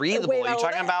about. Breathable. Wait, Are you wait,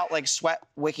 talking wait. about like sweat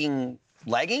wicking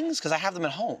leggings? Because I have them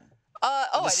at home.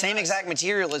 Oh, The same exact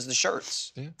material as the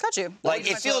shirts. Got you. Like,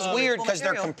 it feels weird full because they're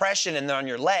material. compression and they're on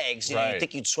your legs. You know, you Right.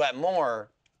 think you'd sweat more.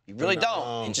 You really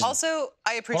don't. It just, Also,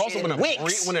 I But appreciate also when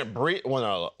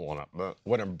it.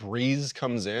 when a breeze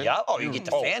comes in. yeah. Oh, you get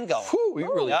the fan going. Whew,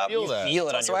 you really Yep, feel you that. feel it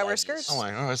on That's your why I wear legs. skirts. I'm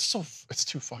like, oh, it's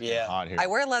too fucking Yeah. hot here. I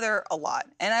wear leather a lot,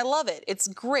 and I love it. It's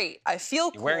great. I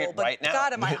feel cool, wearing it but right now.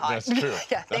 God, am I hot? That's true.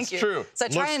 Yeah, thank That's you. true. So I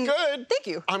try Looks and good. Thank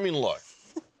you. I mean, look,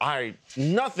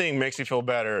 nothing makes me feel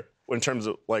better in terms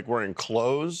of like wearing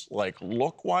clothes, like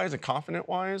look-wise and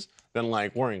confident-wise, than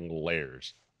like wearing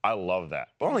layers. I love that,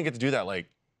 but I only get to do that like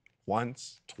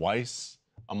once, twice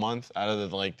a month out of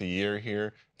the year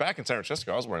here. Back in San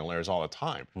Francisco, I was wearing layers all the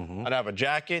time. I'd have a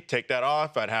jacket, take that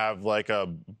off. I'd have like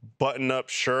a button-up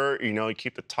shirt. You know, you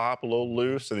keep the top a little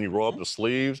loose, and then you roll up the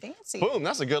sleeves. Fancy. Boom,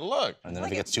 that's a good look. And then if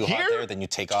like it it. gets too hot Here, there, then you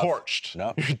take off. Torched.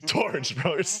 No. You're torched,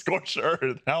 bro. You're scorched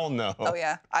earth. Hell no. Oh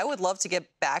yeah, I would love to get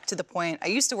back to the point. I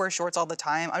used to wear shorts all the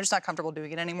time. I'm just not comfortable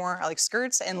doing it anymore. I like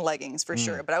skirts and leggings for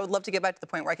sure, but I would love to get back to the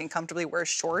point where I can comfortably wear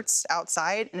shorts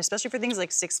outside, and especially for things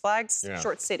like Six Flags, Yeah.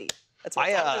 Short City. That's what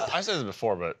it's all about. I said this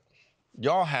before, but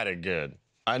y'all had it good.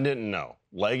 I didn't know.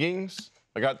 Leggings.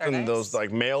 I got They're them nice. those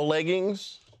like male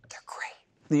leggings. They're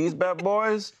great. These bad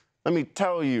boys. Let me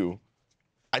tell you,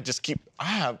 I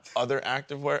have other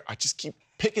activewear. I just keep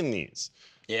picking these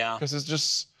Yeah. because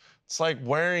it's like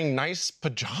wearing nice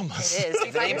pajamas. It is.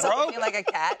 You find ain't yourself broke. looking like a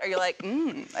cat, or you're like, I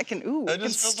can I can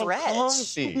just feel so stretch.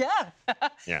 comfy. Yeah.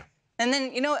 Yeah. And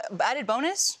then, added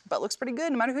bonus, butt looks pretty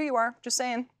good no matter who you are. Just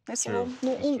saying. Nice True.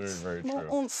 little That's oomph. very little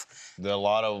true. oomph. A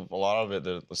lot of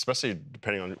it, especially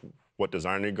depending on what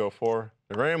designer you go for,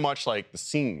 they're very much like the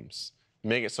seams.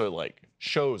 Make it so it like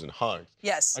shows and hugs.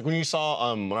 Yes. Like when you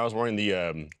saw when I was wearing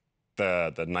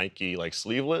the Nike like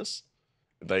sleeveless,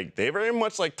 like they very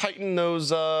much like tighten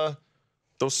those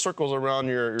circles around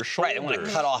your shoulder. Right. I want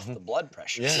to cut off the blood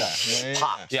pressure. Yeah.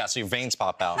 Pop. Yeah, so your veins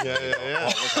pop out. Yeah. Oh,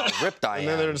 look how ripped I And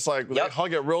then they're am. just like, they Yep.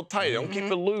 hug it real tight. They don't keep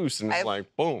it loose. And it's like,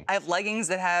 boom. I have leggings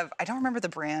that have, I don't remember the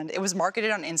brand. It was marketed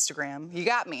on Instagram. You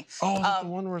got me. Oh, the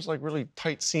one where it's like really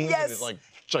tight seams. Yes. And it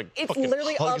like It's fucking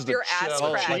literally hugs up the your shit ass out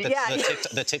of crack. it. Like Yeah.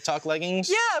 the TikTok leggings?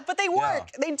 Yeah, but they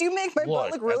work. They do make my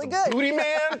butt look really as a good. Booty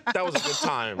man, that was a good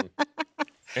time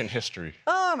in history.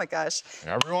 Oh my gosh.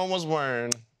 Everyone was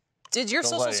wearing Did your the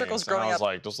social leggings, circles and growing I was up,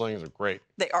 like, those leggings are great.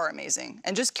 they are amazing.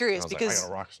 And just curious I was because like, I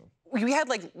gotta rock some. we had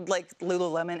like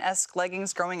Lululemon-esque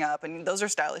leggings growing up, and those are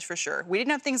stylish for sure. We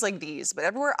didn't have things like these, but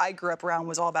everywhere I grew up around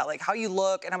was all about like how you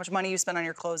look and how much money you spend on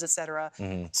your clothes, etc.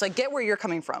 So I get where you're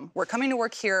coming from. We're coming to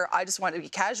work here. I just want to be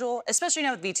casual, especially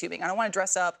now with VTubing. I don't want to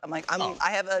dress up.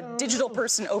 I have a digital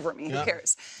person over me. Who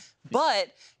cares? But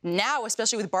now,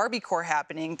 especially with Barbiecore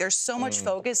happening, there's so much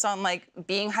focus on like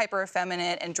being hyper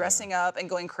effeminate and dressing up and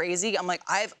going crazy. I'm like,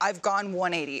 I've gone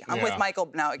 180. I'm with Yeah.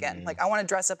 Michael now again. Like I want to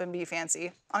dress up and be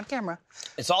fancy on camera.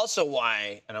 It's also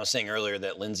why, and I was saying earlier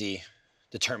that Lindsay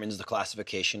determines the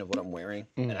classification of what I'm wearing,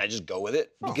 and I just go with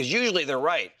it because usually they're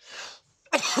right.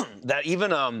 That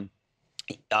even like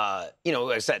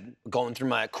I said, going through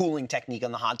my cooling technique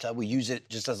on the hot tub, we use it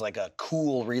just as like a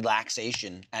cool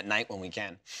relaxation at night when we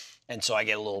can. And so I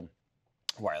get a little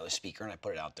wireless speaker and I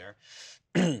put it out there.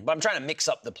 But I'm trying to mix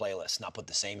up the playlist, not put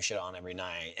the same shit on every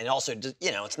night. And also, just,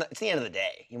 it's the end of the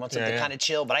day. You want something kind of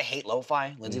chill, but I hate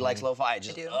lo-fi. Lindsay likes lo-fi. I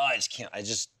just can't. I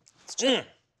just It's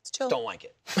chill. don't like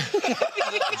it. It's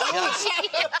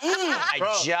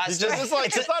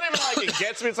not even like it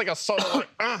gets me. It's like a sort of like,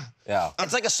 Yeah.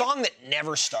 It's like a song that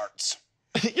never starts.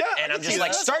 yeah. And I I'm can just see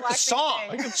like, that. start the relaxing song.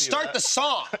 thing. I can see Start that. the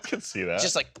song. I can see that.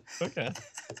 Just like, okay.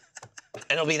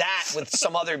 and it'll be that with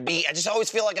some other beat. I just always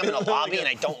feel like I'm in a lobby and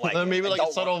I don't like it. Maybe I like don't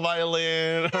a subtle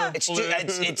violin. or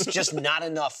It's just not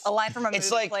enough. A line from a movie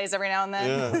It's like- plays every now and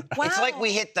then. Wow. It's like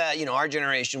we hit the, our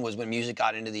generation was when music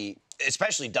got into the,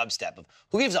 especially dubstep, of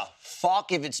who gives a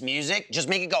fuck if it's music? Just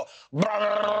make it go,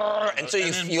 brrrr, and so you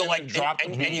And then- feel and like, then drop the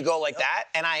and beat. you go like that.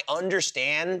 And I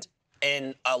understand,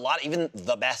 and a lot, even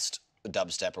the best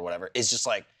dubstep or whatever, is just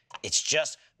like, it's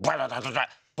just,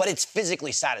 but it's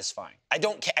physically satisfying. I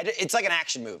don't care. It's like an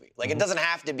action movie. Like, it doesn't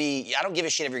have to be, I don't give a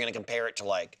shit if you're gonna compare it to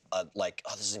like, oh,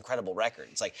 this is an incredible record.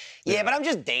 It's like, yeah, but I'm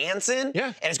just dancing. Yeah.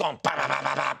 And it's going, ba, ba, ba,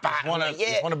 ba, ba, ba. I'm like,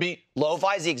 yeah. Just want to beat.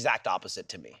 Lo-fi is the exact opposite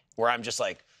to me, where I'm just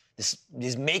like, this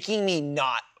is making me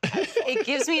not. It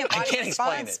gives me a body can't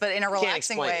explain response, it. but in a Can't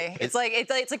relaxing explain way. it.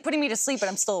 It's like putting me to sleep, but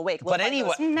I'm still awake. But Lo-fi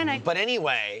anyway, goes,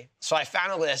 night. so I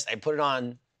found a list. I put it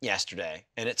on yesterday,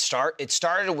 and it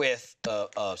started with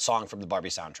a song from the Barbie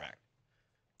soundtrack.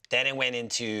 Then it went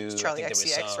into Charlie I think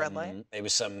XCX, Red Light. There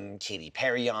was some Katy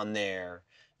Perry on there.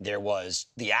 There was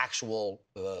the actual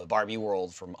Barbie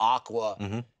World from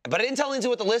Aqua. But I didn't tell Lindsay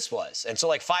what the list was. And so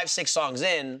like 5, 6 songs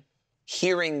in,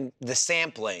 hearing the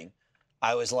sampling,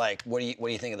 I was like, what do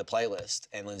you think of the playlist?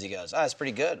 And Lindsay goes, oh, it's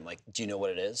pretty good. I'm like, do you know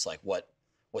what it is? Like,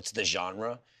 what's the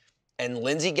genre? And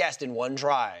Lindsay guessed in one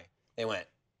try. They went,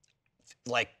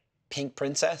 like, Pink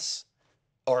Princess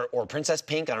or Princess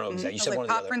Pink. I don't know exactly. You said like one of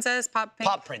the Pop other. Princess, Pop Pink.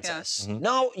 Pop Princess.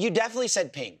 No, you definitely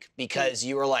said Pink because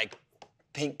you were like,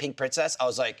 Pink Princess. I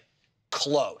was like,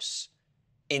 close.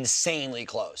 Insanely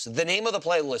close. The name of the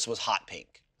playlist was Hot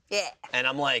Pink. Yeah. And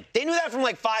I'm like, they knew that from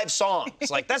like 5 songs.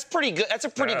 Like, that's pretty good. That's a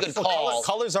pretty good call.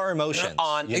 Colors are emotions.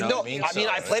 You know what I mean?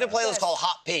 I played a playlist Yes. called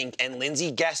Hot Pink, and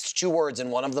Lindsay guessed 2 words,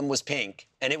 and one of them was pink.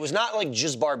 And it was not like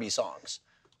just Barbie songs.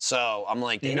 So I'm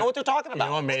like, they know what they're talking about. You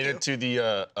know what made it to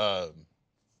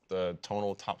the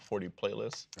Tonal Top 40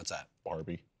 playlist? What's that?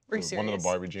 Barbie. Are you One of serious? the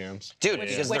Barbie jams. Dude,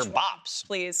 because they're Which one? bops.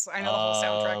 Please, I know the whole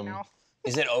soundtrack now.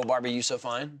 Is it Oh Barbie, You So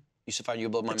Fine? You So Fine, You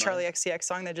Blow My Mind? Charlie XCX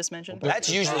song that I just mentioned. That's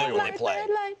usually when they play.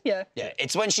 Yeah. Yeah,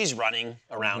 it's when she's running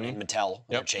around in Mattel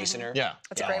when they're chasing her. Yeah.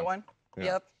 That's a great one. Yeah.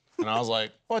 Yep. And I was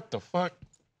like, what the fuck?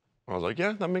 I was like,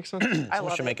 yeah, that makes sense. I Someone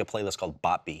love should it. make a playlist called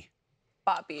Bopby.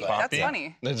 Bopby. That's Bopby.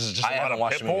 funny. This is just I haven't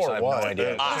watched the movie, so I have no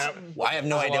idea. I have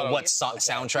no idea what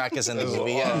soundtrack is in the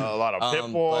movie yet. A lot of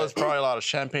Pitbull. There's probably a lot of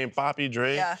Champagne Poppy,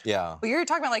 Drake. Yeah. Yeah. Well, you're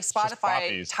talking about like Spotify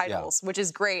poppies. titles, which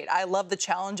is great. I love the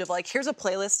challenge of like, here's a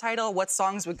playlist title. What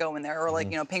songs would go in there, or like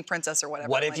Pink Princess or whatever.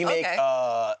 What I'm if you like, make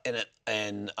okay.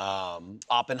 an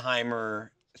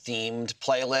Oppenheimer themed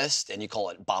playlist and you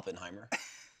call it Boppenheimer?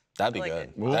 That'd be like good.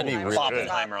 it. That'd be really good.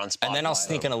 Oppenheimer on Spotify. And then I'll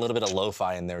sneak in a little bit of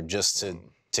lo-fi in there just to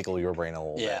tickle your brain a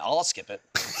little bit. Yeah, I'll skip it.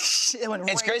 It went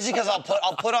It's right crazy because I'll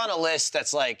put on a list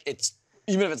that's like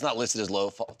even if it's not listed as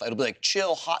lo-fi, it'll be like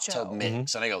chill hot tub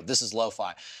mix, and I go, this is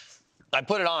lo-fi. I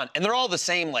put it on, and they're all the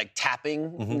same like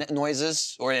tapping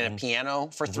noises or in a piano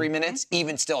for 3 minutes.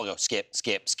 Even still, I'll go skip,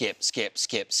 skip, skip, skip,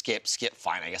 skip, skip, skip.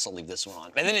 Fine, I guess I'll leave this one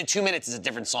on. And then in 2 minutes, it's a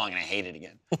different song, and I hate it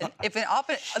again. If the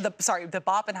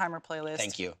Boppenheimer playlist.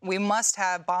 Thank you. We must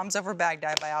have "Bombs Over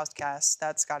Baghdad" by Outkast.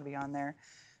 That's got to be on there.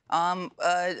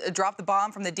 "Drop the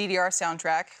Bomb" from the DDR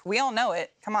soundtrack. We all know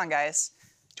it. Come on, guys.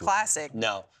 Classic.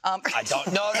 No, I don't.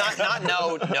 No, not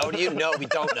no. No, do you? No, we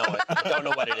don't know it. We don't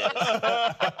know what it is.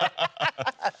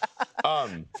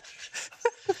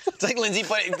 It's like Lindsay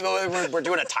we're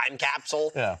doing a time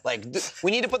capsule. Yeah. Like,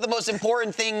 we need to put the most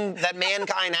important thing that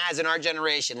mankind has in our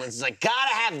generation. Lindsay's like,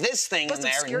 gotta have this thing in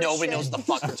there, and nobody knows what the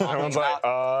fuck we're talking Everyone's about.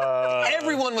 like,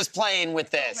 Everyone was playing with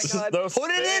this. Oh my God. those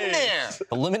Put it in things. there.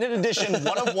 The limited edition,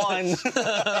 one of one.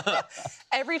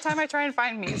 Every time I try and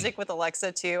find music with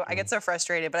Alexa too, I get so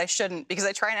frustrated, but I shouldn't because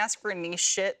I try and ask for niche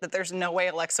shit that there's no way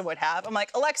Alexa would have. I'm like,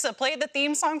 Alexa, play the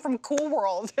theme song from Cool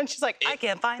World, and she's like, I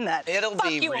can't find that. It'll Fuck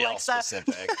be you, real Alexa.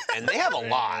 specific, and they have a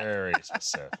lot. Very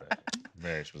specific.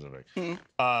 Very specific.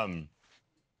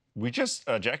 We just,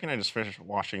 Jack and I just finished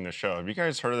watching the show. Have you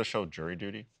guys heard of the show Jury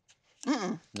Duty?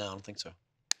 No, I don't think so.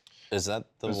 Is that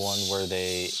the one where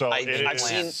they... So I've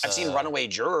seen Runaway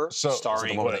Juror Is it the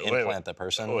starring. one where they implant the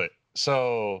person? Wait.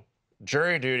 So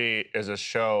Jury Duty is a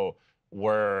show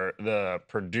where the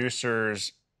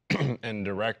producers and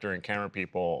director and camera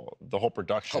people, the whole Oh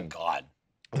production, God.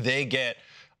 they get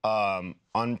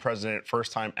unprecedented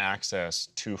first-time access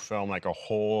to film like a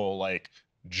whole like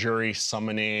jury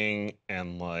summoning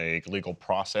and like legal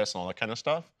process and all that kind of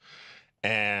stuff.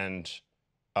 And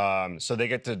so they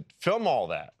get to film all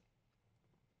that.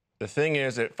 The thing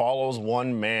is, it follows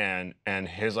one man and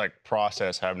his like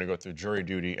process having to go through jury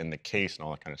duty and the case and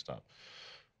all that kind of stuff.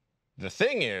 The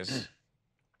thing is,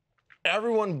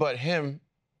 everyone but him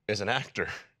is an actor.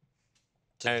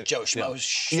 And Joe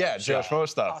Schmo. Yeah, Joe Schmo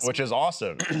stuff, Awesome. which is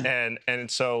awesome. and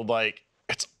so like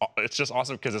it's just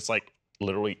awesome because it's like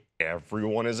literally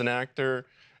everyone is an actor.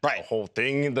 Right. The whole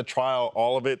thing, the trial,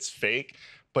 all of it's fake.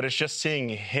 But it's just seeing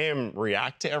him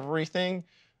react to everything.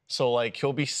 So like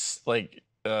he'll be like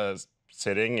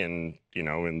sitting and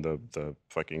in the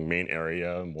fucking main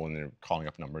area when they're calling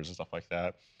up numbers and stuff like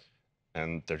that.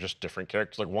 And they're just different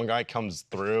characters. Like one guy comes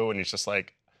through and he's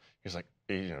like, he's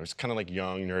kind of like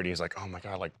young, nerdy. He's like, oh my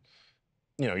God, like,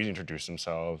 he introduced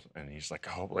himself and he's like,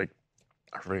 oh, like,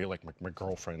 I really like my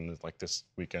girlfriend is like this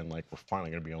weekend, like we're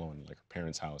finally gonna be alone in like her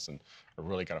parents' house and I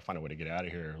really gotta find a way to get out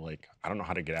of here. Like, I don't know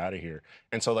how to get out of here.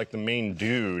 And so like the main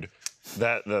dude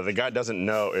that the guy doesn't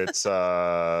know, it's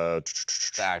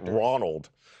Ronald.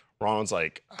 Ronald's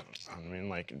like, I mean,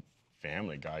 like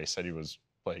Family Guy said he was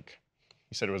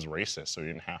racist, so he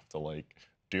didn't have to like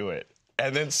do it.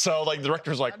 And then so like the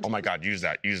director's like, oh my God, use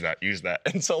that.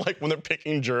 And so like when they're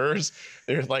picking jurors,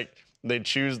 they're like, they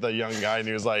choose the young guy and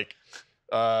he was like,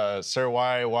 sir,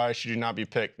 why should you not be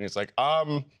picked? And he's like,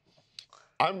 I'm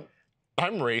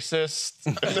racist.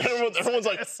 And then everyone's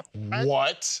like,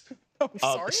 what? I'm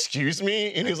sorry? Excuse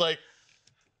me? And he's like,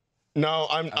 No,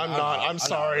 I'm not. I'm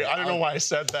sorry. I don't know why I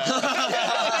said that.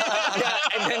 Yeah,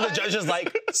 and then the judge is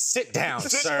like, sit down,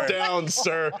 sir. Sit down,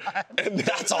 sir. And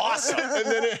That's awesome. And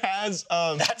then it has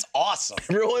That's awesome.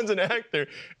 everyone's an actor,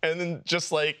 and then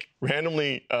just like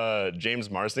randomly, James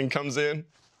Marsden comes in,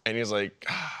 and he's like,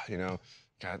 I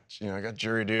got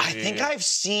jury duty. I think I've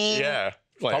seen. Yeah.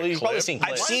 Like Probably- you've probably seen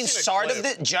I've clips. seen sort of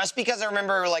it just because I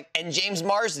remember like, and James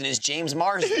Marsden is James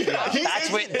Marsden.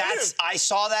 I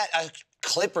saw that a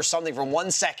clip or something for 1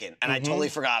 second, and I totally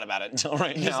forgot about it until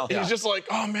right now. He's just like,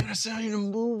 oh man, I saw you in a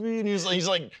movie, and he's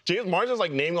like, James Marsden's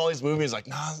like naming all these movies, like,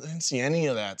 nah, I didn't see any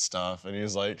of that stuff, and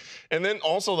he's like, and then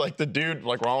also like the dude,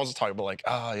 like Ron was talking about, like,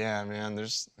 oh yeah, man,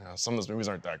 there's some of those movies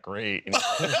aren't that great. And I'm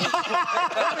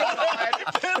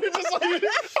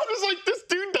just like, this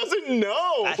dude doesn't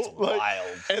know. That's like, wild.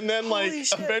 And then like Holy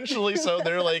shit. eventually, so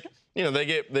they're like, they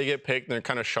get picked, and they're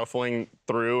kind of shuffling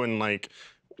through and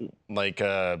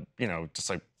just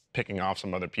like picking off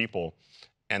some other people,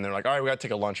 and they're like, all right, we gotta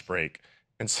take a lunch break.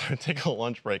 And so take a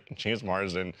lunch break, and James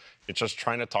Marsden is just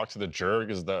trying to talk to the juror,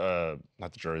 because the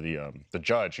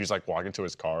judge. He's like walking to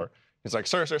his car. He's like,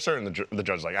 sir, and the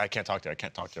judge's like, I can't talk to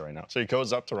you right now. So he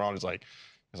goes up to Ron. He's like,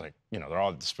 they're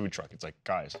all at this food truck. It's like,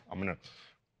 guys, we're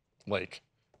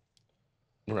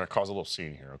gonna cause a little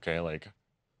scene here, okay? Like,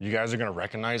 you guys are gonna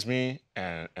recognize me,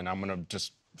 and I'm gonna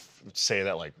just say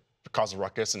that, like, cause a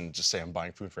ruckus and just say I'm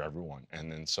buying food for everyone,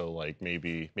 and then so like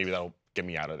maybe that'll get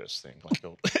me out of this thing. Like,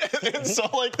 and so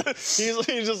like he's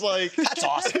just like, That's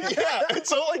awesome. Yeah, and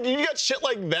so like you got shit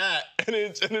like that, and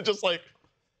it's just like,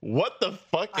 what the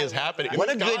fuck is happening? that.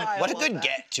 What a This good, guy- what a love good that.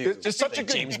 get too. It's such a like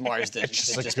good James Marsden. It's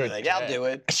just to a just be good like, yeah, I'll get. do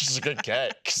it. It's just a good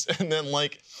get. And then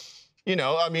like,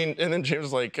 I mean, and then James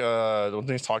was like, when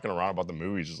he's talking to Ron about the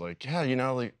movies, he's like, yeah,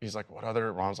 like, he's like,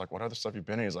 Ron's like, what other stuff you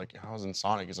been in? He's like, I was in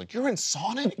Sonic. He's like, you're in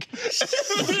Sonic? Yes.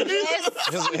 He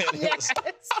was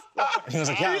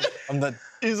like, yeah,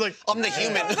 He's like, I'm the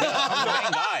human.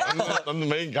 I'm the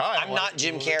main guy. I'm not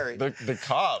Jim Carrey. The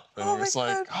cop. And Oh he's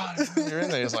my like, oh, you're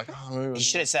in there. He's like, oh, the movie You was...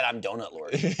 should have said I'm Donut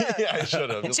Lord. Yeah, I should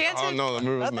have. He's like, oh, Chances? no, the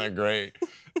movie wasn't that great.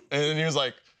 And then he was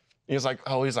like,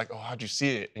 oh, how'd you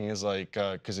see it? And he was like,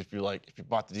 because if you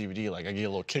bought the DVD, like, I get a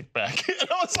little kickback. And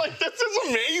I was like, this is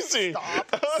amazing. Stop.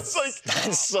 I was like,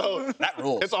 so That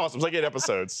rules. it's awesome. It's like 8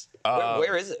 episodes.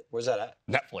 Where is it? Where's that at?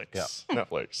 Netflix. Yeah.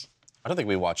 Netflix. I don't think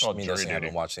we watched. Oh, Me and jury Dustin haven't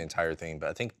duty. watched the entire thing, but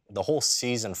I think the whole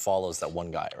season follows that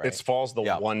one guy, right? It follows the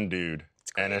Yeah. one dude,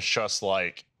 and it's just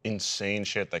like insane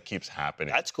shit that keeps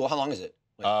happening. That's cool. How long is it?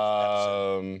 Like,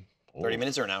 episode? 30 ooh.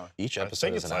 minutes or an hour? Each I episode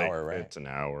think is it's an like, hour, right? It's an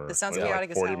hour. It sounds like chaotic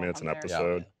as 40 hell. minutes an I'm there.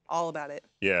 episode. All about it.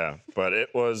 Yeah, but it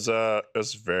was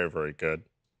very, very good.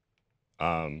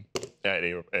 Yeah,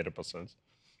 8 episodes.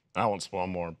 I won't spoil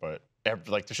more, but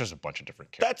there's just a bunch of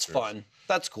different characters. That's fun.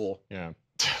 That's cool. Yeah,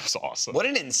 it was awesome. What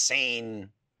an insane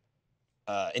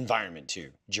environment too.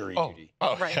 Jury duty.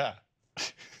 Oh, Right. yeah.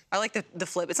 I like the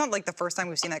flip. It's not like the first time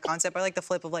we've seen that concept. I like the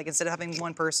flip of like, instead of having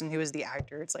one person who is the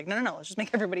actor, it's like, no, let's just make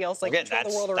everybody else like Again, control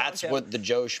the world around that's him. what the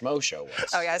Joe Schmo show was.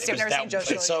 Oh, yeah, see, I've It never was seen Joe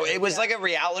Schmo So either, it was yeah. like a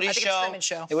reality I think it's a show. scrimmage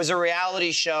show. It was a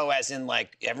reality show, as in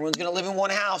like everyone's gonna live in one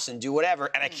house and do whatever.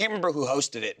 And I can't remember who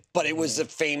hosted it, but it was a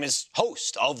famous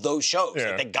host of those shows. Yeah.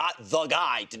 Like, they got the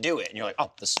guy to do it, and you're like,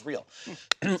 oh, this is real.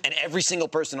 And every single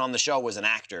person on the show was an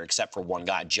actor except for one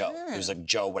guy, Joe. It was like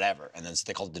Joe whatever, and then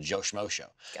they called it the Joe Schmo show.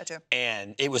 Gotcha.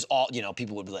 And it was all,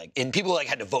 people would be like, and people like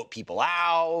had to vote people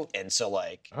out, and so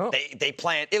like they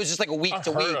planned. It was just like a week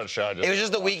to heard week. on show, I just It was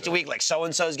just a watched week to week. Like so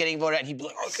and so's getting voted out, and he'd be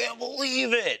like, I can't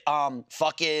believe it.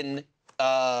 Fucking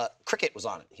Cricket was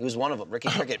on it. He was one of them. Ricky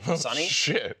Cricket from Sunny.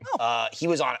 Shit. He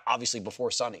was on it obviously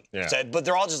before Sunny. Yeah. So, but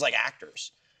they're all just like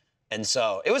actors. And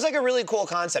so it was like a really cool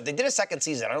concept. They did a second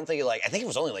season. I think it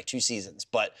was only like 2 seasons,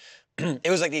 but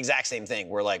it was like the exact same thing.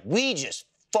 Where like we just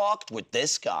fucked with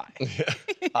this guy.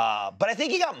 But I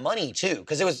think he got money too,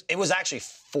 because it was actually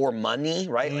for money,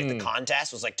 right? Like the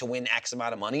contest was like to win X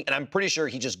amount of money, and I'm pretty sure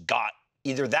he just got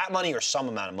either that money or some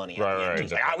amount of money. Right.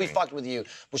 He's like, we fucked with you.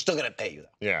 We're still gonna pay you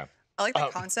though. Yeah. I like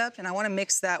that concept, and I want to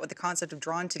mix that with the concept of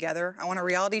Drawn Together. I want a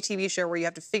reality TV show where you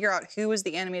have to figure out who is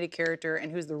the animated character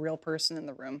and who's the real person in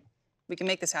the room. We can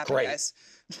make this happen, Great. guys.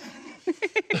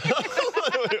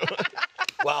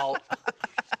 Well,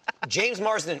 James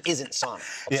Marsden isn't Sonic.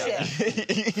 Yeah.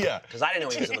 Yeah. Because I didn't know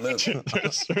he was in the movie.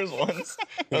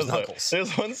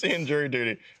 There's one scene in Jury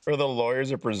Duty where the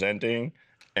lawyers are presenting,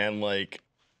 and like,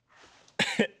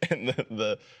 and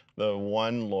the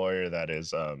one lawyer that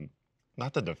is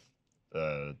not the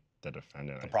defendant,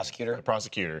 the prosecutor? the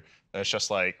prosecutor. That's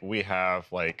just like, we have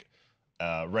like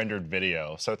rendered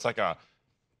video, so it's like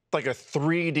like a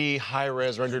 3D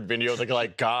high-res rendered video,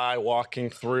 like guy walking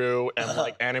through and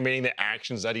like animating the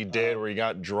actions that he did, where he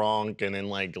got drunk and then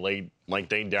like laid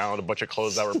down a bunch of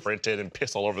clothes that were printed and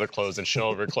pissed all over the clothes and shit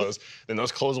all over the clothes. Then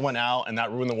those clothes went out and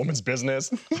that ruined the woman's business.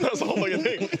 That was the whole fucking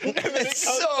thing. And then It's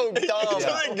so dumb.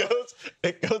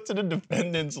 It goes to the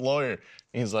defendant's lawyer.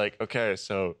 He's like, okay,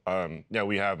 so yeah,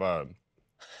 we have our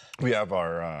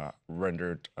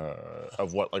rendered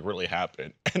of what like really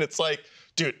happened, and it's like,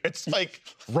 dude, it's like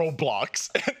Roblox,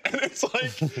 and it's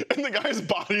like, and the guy's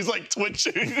body's like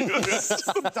twitching.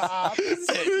 Stop. Dude.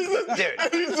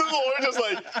 And he's the lawyer just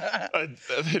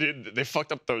like, they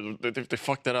fucked up they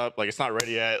fucked it up, like it's not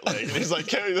ready yet. Like, and he's like,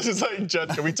 Kerry, this is like, Judge,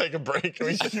 can we take a break? Can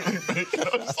we take a break? And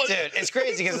I'm just like, Dude, it's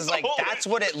crazy because it's like, that's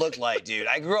what it looked like, dude.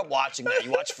 I grew up watching that.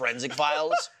 You watch Forensic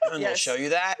Files, and they'll show you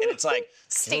that, and it's like,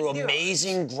 through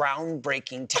amazing,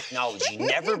 groundbreaking technology,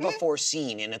 never before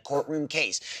seen in a courtroom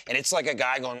case. And it's like a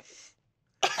guy going,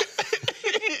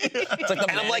 It's like the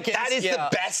and I'm like, that is the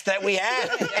best that we had.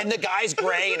 And the guy's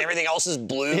gray and everything else is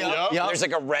blue. Yep. There's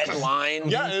like a red line.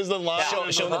 yeah, it is the line.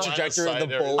 Showing the trajectory of the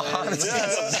bullet. Honestly,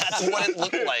 that's what it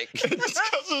looked like. It's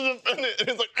because the defendant, and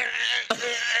it's like,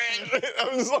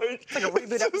 I was like, Like a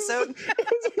reboot episode.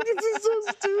 this is so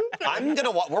stupid. I'm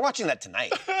gonna. We're watching that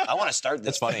tonight. I want to start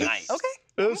this funny. tonight. Okay.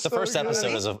 The first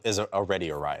episode is already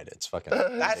a riot. It's fucking.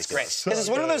 That's great. Because it's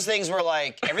one of those things where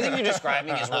like everything you're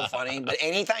describing is real funny, but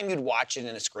anytime you'd watch it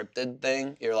in a scripted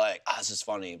thing, you're like, this is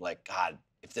funny. Like, God,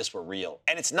 if this were real.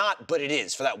 And it's not, but it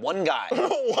is for that one guy.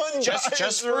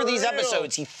 Just for these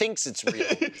episodes, he thinks it's real.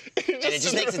 And it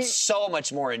just makes it so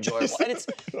much more enjoyable. And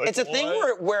it's a thing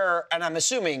where, and I'm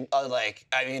assuming, like,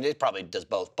 I mean, it probably does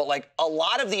both, but like a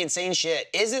lot of the insane shit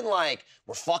isn't like,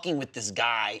 we're fucking with this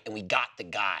guy and we got the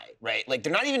guy, right? Like,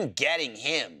 they're not even getting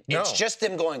him. No. It's just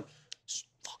them going,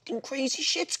 fucking crazy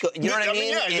shit's good. You know what I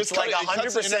mean? Yeah, it's like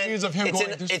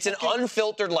 100%. It's an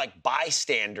unfiltered like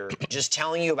bystander just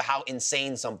telling you about how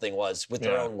insane something was with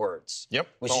their own words. Yep.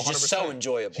 Which is just so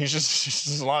enjoyable. He's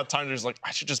just a lot of times there's like,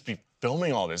 I should just be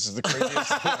filming all this. This is the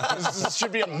craziest. This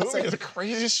should be a movie. The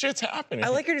craziest shit's happening. I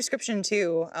like your description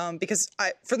too, because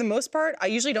for the most part, I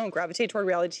usually don't gravitate toward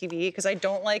reality TV because I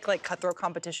don't like cutthroat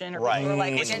competition or people who are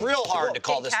like. It's real hard to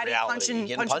call this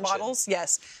reality. Punch bottles,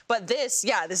 yes. But this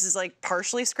is like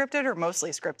partially scripted or mostly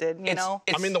scripted. You know.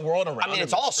 I mean, the world around. I mean,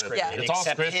 it's all scripted. Yeah. It's all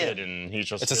except scripted, him. and he's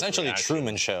just. It's essentially a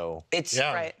Truman Show. It's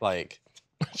right. Like.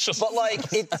 But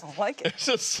like I don't like it. It's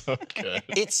just so good.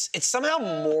 It's somehow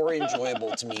more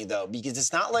enjoyable to me though, because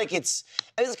it's not like it's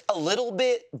like a little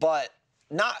bit, but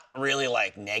not really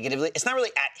like negatively. It's not really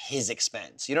at his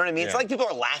expense. You know what I mean? It's Yeah. like people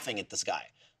are laughing at this guy.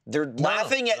 They're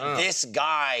laughing at this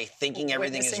guy thinking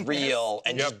everything is Witnessing real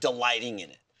and just delighting in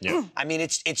it. Yeah. I mean,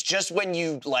 it's just when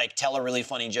you like tell a really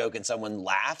funny joke and someone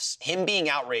laughs, him being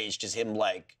outraged is him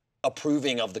like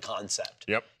approving of the concept.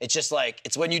 Yep. It's just like,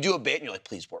 it's when you do a bit and you're like,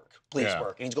 please work. Yeah.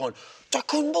 And he's going, I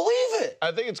couldn't believe it.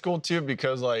 I think it's cool too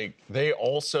because like they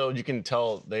also, you can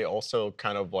tell they also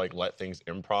kind of like let things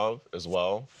improv as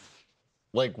well.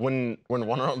 Like when one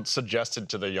of them suggested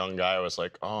to the young guy, I was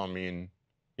like, oh, I mean,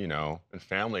 you know, in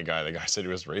Family Guy, the guy said he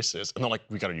was racist. And they're like,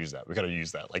 we gotta use that. We gotta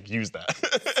use that. Like, use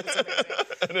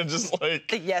that. And it's just like.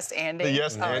 The yes anding. The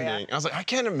yes anding. Yeah. I was like, I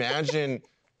can't imagine.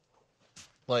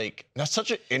 Like, that's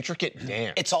such an intricate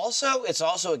dance. It's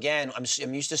also again,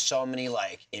 I'm used to so many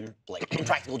like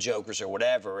impractical jokers or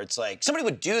whatever. It's like somebody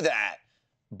would do that,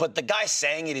 but the guy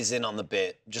saying it is in on the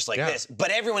bit, just like this.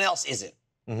 But everyone else isn't,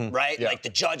 right? Yeah. Like the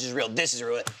judge is real, this is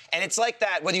real, and it's like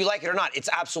that. Whether you like it or not, it's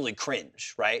absolutely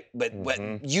cringe, right? But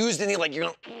used in the like you're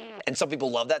gonna, and some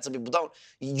people love that, some people don't.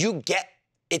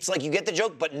 It's like you get the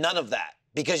joke, but none of that.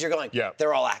 Because you're going,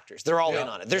 they're all actors. They're all in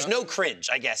on it. There's no cringe,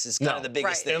 I guess, is kind of the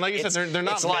biggest thing. And like you said, they're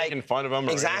not making like, fun of them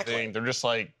or anything. They're just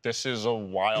like, this is a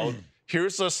wild,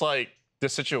 here's this like,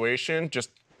 this situation,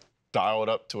 just dial it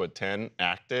up to a 10,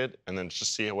 acted, and then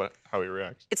just see how he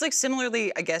reacts. It's like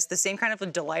similarly, I guess, the same kind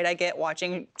of delight I get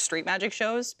watching street magic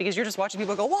shows because you're just watching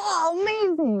people go, wow,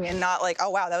 amazing, and not like, oh,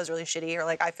 wow, that was really shitty, or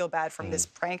like, I feel bad from this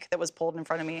prank that was pulled in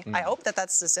front of me. I hope that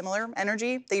that's a similar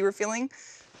energy that you were feeling.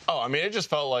 Oh, I mean, it just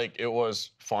felt like it was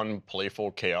fun,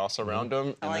 playful chaos around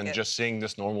him, and then just seeing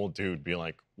this normal dude be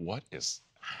like, what is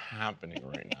happening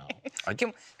right now?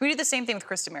 Can we do the same thing with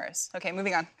Chris Damaris? Okay,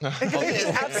 moving on.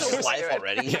 Absolutely. Life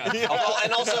already. Yeah.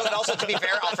 And also, to be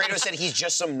fair, Alfredo said he's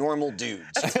just some normal dude.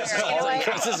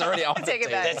 Chris is already off the Take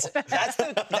it back.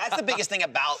 That's the biggest thing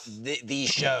about these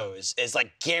shows is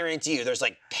like guarantee you there's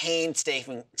like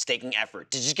painstaking effort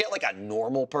to just get like a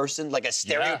normal person, like a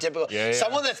stereotypical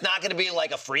someone that's not going to be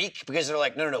like a freak because they're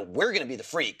like, no, we're going to be the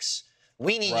freaks.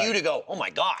 We need you to go, oh my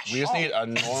gosh. We just need a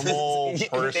normal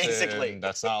person Basically.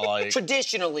 that's not like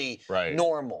Traditionally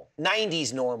normal.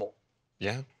 90s normal.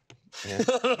 Yeah. Yeah.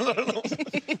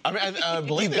 I mean, I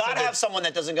believe You gotta have someone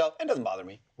that doesn't go, it doesn't bother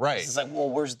me. Right. It's like, well,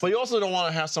 where's the... But you also don't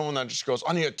want to have someone that just goes,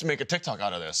 I need to make a TikTok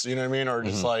out of this. You know what I mean? Or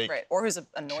just like... Right. Or who's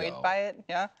annoyed by it.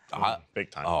 Yeah.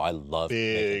 Big time. Oh, I love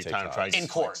Big making time. TikToks. Trying to In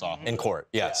court. In court,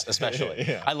 yes, especially.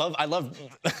 Yeah. I love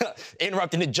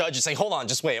interrupting the judge and saying, "Hold on,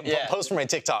 just wait. I'm post for my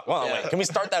TikTok. Hold on, wait. Can we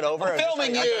start that over? I'm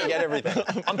filming you. I get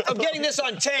everything. I'm getting this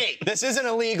on tape. This isn't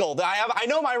illegal. I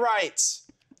know my rights."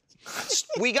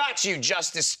 We got you,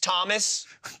 Justice Thomas.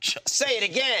 Say it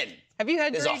again. Have you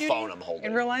had There's jury a duty phone I'm holding.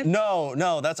 in real life?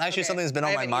 No, that's actually Okay. something that's been I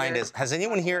on my haven't mind. either. Has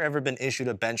anyone here ever been issued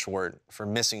a bench warrant for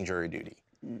missing jury duty?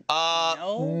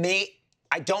 No.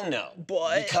 I don't know.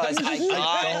 But- Because I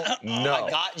know.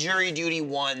 got jury duty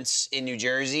once in New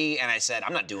Jersey, and I said,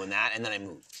 I'm not doing that, and then I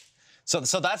moved. So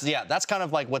that's kind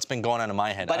of like what's been going on in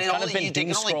my head. But I've it kind only, of been they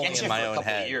can only doom get scrolling you in my for a own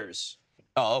couple head. of years.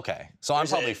 Oh, okay. So I'm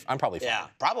probably fine. Yeah,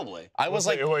 probably. I was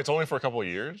like, wait, it's only for a couple of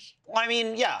years? Well, I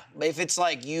mean, yeah. If it's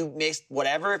like you mixed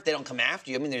whatever, if they don't come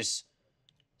after you, I mean, there's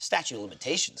statute of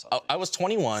limitations on it. I was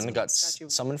 21, got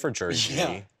statute. summoned for jury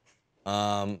duty.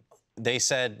 Yeah. They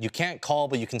said you can't call,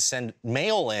 but you can send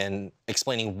mail in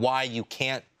explaining why you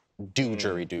can't do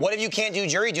jury duty. What if you can't do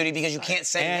jury duty because you can't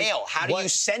send And mail? How do what- you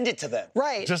send it to them?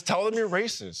 Right. Just tell them you're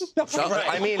racist.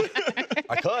 I mean,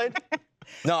 I could.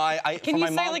 No, I. Can for you my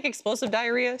say mom, like explosive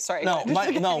diarrhea? Sorry. No, go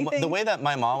ahead. the Anything? way that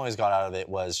my mom always got out of it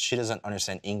was she doesn't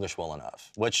understand English well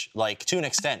enough, which, like, to an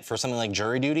extent, for something like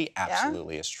jury duty,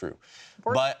 absolutely is true.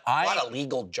 But A lot of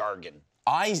legal jargon.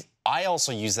 I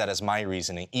also use that as my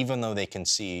reasoning, even though they can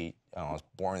see, oh, I was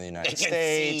born in the United They can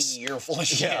States. see you're full of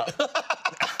shit. Yeah.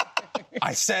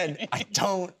 I said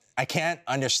I can't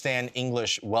understand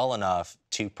English well enough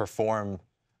to perform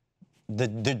the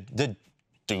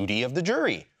duty of the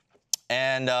jury.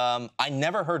 And I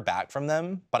never heard back from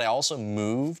them, but I also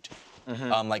moved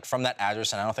like from that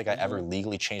address, and I don't think I ever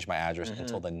legally changed my address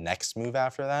until the next move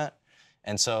after that.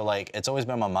 And so like it's always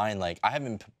been on my mind, like I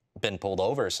haven't been pulled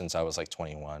over since I was like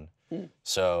 21.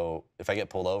 So if I get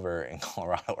pulled over in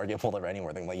Colorado or get pulled over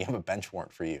anywhere, they're like, you have a bench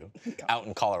warrant for you out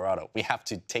in Colorado. We have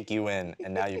to take you in,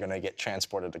 and now you're gonna get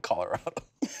transported to Colorado.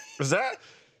 Is that,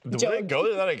 would it go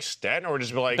to that extent, or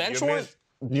just be like, Bench warrant?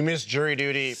 You missed jury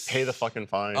duty, pay the fucking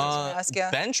fine? Ask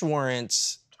ya. Bench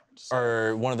warrants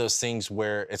are one of those things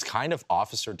where it's kind of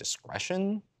officer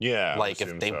discretion. Yeah, I Like would if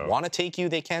assume they so. want to take you,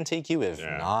 they can take you. If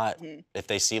Yeah. not, if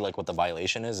they see like what the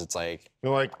violation is, it's like,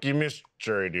 They're like, you missed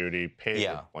jury duty, pay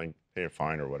Yeah. pay a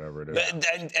fine or whatever it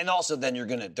is. And also then they're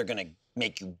gonna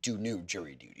make you do new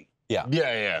jury duty. yeah.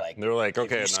 Yeah. Like, They're like, If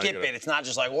okay, you now skip gotta- it, it's not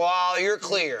just like, well, you're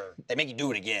clear. They make you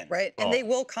do it again. Right. And Oh. they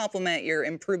will compliment your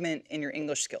improvement in your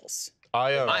English skills.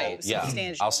 I am. Nice. Yeah,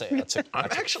 Substantial. I'll say that's a, I'm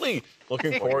actually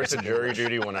looking forward to jury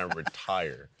duty when I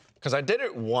retire. Because I did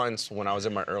it once when I was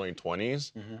in my early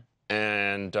 20s.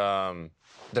 And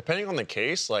depending on the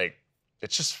case, like,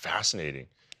 it's just fascinating.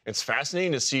 It's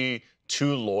fascinating to see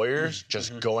two lawyers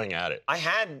just going at it.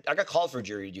 I got called for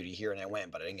jury duty here and I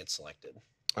went, but I didn't get selected.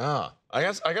 Ah, I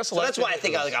guess. So that's why I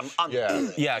think I'm Yeah.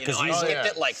 good. Yeah, You 'cause know, I you- skipped yeah.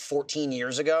 it like 14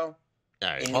 years ago.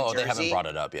 Yeah, in Oh, New they haven't Jersey. brought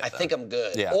it up yet. I think I'm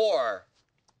good. Yeah. Or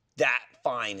that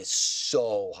fine is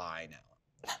so high now.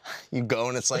 You go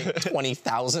and it's like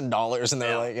 $20,000, and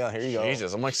they're Yeah. like, yeah, here you go.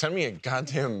 Jesus, I'm like, send me a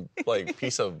goddamn like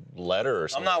piece of letter or I'm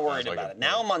something. not That worried was, like, about it.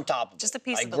 Now I'm on top of Just it. a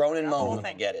piece I of the grown letter, and not the whole moaned. I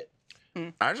thing. get it.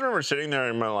 I just remember sitting there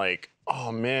and I'm like,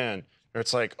 oh man.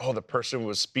 It's like, oh, the person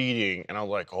was speeding, and I was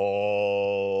like,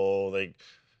 oh, they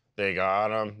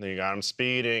got him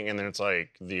speeding, and then it's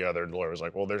like the other lawyer was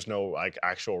like, well, there's no like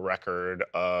actual record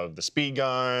of the speed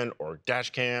gun or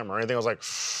dash cam or anything. I was like,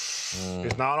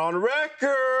 it's not on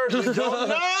record. We don't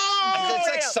know. It's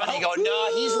like Sonny going,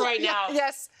 no, he's right now.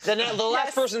 Yes. The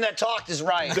last person that talked is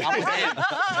right. I'm with him.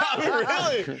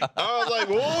 Really? I was like,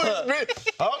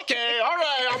 whoa, okay, all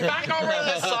right, I'm back over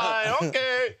this side.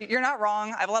 Okay. You're not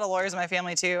wrong. I have a lot of lawyers in my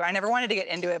family too. I never wanted to get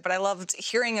into it, but I loved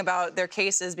hearing about their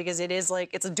cases because it is like,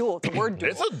 it's a duel. It's a word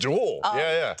duel. It's a duel.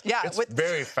 Yeah. yeah, It's with-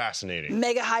 very fascinating.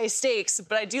 Mega high stakes,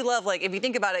 but I do love, like, if you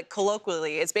think about it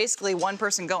colloquially, it's basically one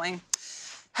person going,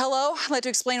 hello, I'd like to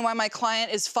explain why my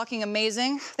client is fucking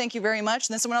amazing. Thank you very much.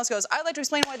 And then someone else goes, I'd like to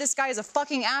explain why this guy is a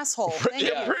fucking asshole. Thank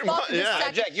Yeah, you. pretty much, Fuck this yeah.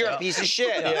 second." Jack, you're a piece of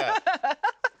shit. Yeah.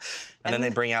 And then they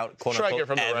bring out quote Strike it unquote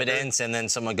from the record. evidence, and then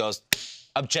someone goes,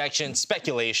 objection,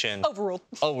 speculation, Overruled.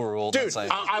 overruled. Dude, It's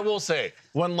like, I will say,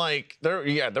 when like there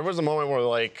was a moment where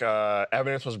like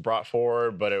evidence was brought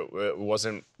forward, but it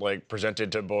wasn't like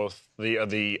presented to both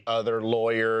the other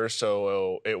lawyers,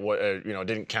 so it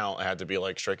didn't count. It had to be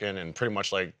like stricken, and pretty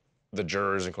much like the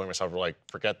jurors, including myself, were like,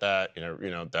 forget that,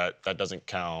 that doesn't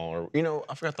count, or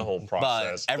I forgot the whole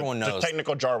process. But everyone knows the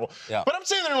technical jargon. Yeah. But I'm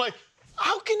sitting there like,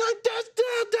 how can I?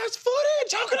 That's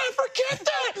footage. How can I forget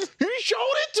that? You showed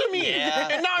it to me. Yeah.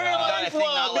 And now you're like,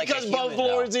 well, like because both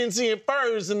lawyers didn't see it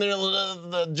first, and then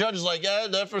the judge is like, yeah,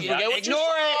 forget what ignore you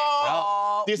it.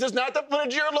 saw. This is not the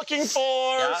footage you're looking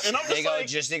for. And I'm just like,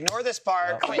 just ignore this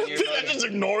part. When you're did I just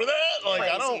ignore that? Like,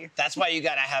 I don't. That's why you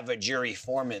gotta have a jury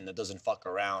foreman that doesn't fuck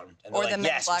around. And Or they're the like, Men in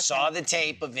yes, we Black saw thing. the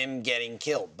tape of him getting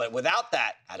killed. But without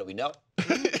that, how do we know?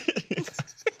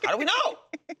 How do we know?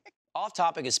 Off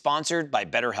Topic is sponsored by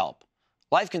BetterHelp.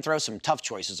 Life can throw some tough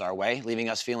choices our way, leaving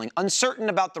us feeling uncertain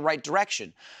about the right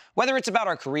direction. Whether it's about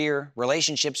our career,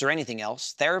 relationships, or anything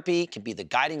else, therapy can be the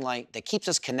guiding light that keeps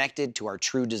us connected to our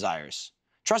true desires.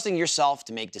 Trusting yourself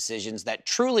to make decisions that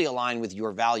truly align with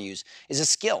your values is a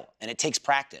skill, and it takes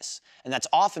practice. And that's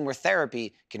often where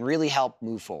therapy can really help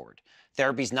move forward.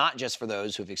 Therapy is not just for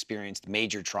those who have experienced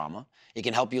major trauma. It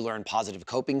can help you learn positive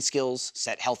coping skills,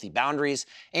 set healthy boundaries,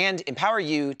 and empower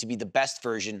you to be the best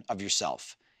version of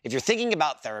yourself. If you're thinking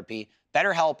about therapy,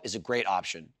 BetterHelp is a great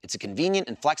option. It's a convenient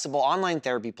and flexible online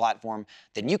therapy platform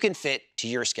that you can fit to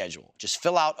your schedule. Just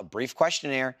fill out a brief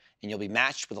questionnaire, and you'll be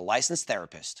matched with a licensed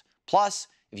therapist. Plus,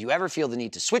 if you ever feel the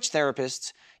need to switch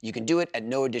therapists, you can do it at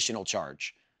no additional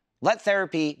charge. Let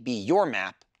therapy be your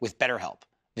map with BetterHelp.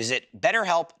 Visit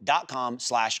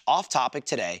betterhelp.com/offtopic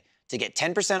today to get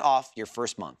 10% off your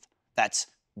first month. That's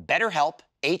BetterHelp,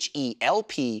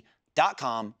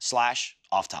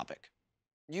 HELP.com/offtopic.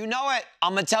 You know it.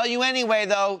 I'm going to tell you anyway,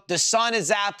 though. The sun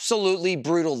is absolutely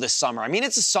brutal this summer. I mean,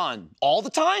 it's a sun all the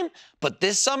time, but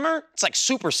this summer, it's like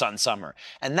super sun summer.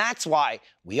 And that's why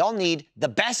we all need the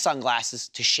best sunglasses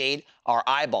to shade our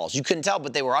eyeballs. You couldn't tell,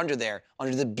 but they were under there,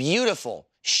 under the beautiful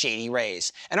Shady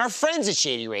Rays. And our friends at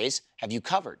Shady Rays have you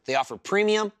covered. They offer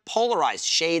premium, polarized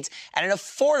shades at an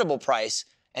affordable price,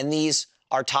 and these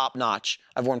are top-notch.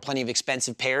 I've worn plenty of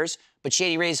expensive pairs, but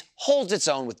Shady Rays holds its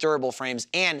own with durable frames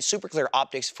and super clear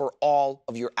optics for all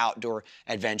of your outdoor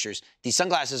adventures. These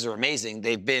sunglasses are amazing.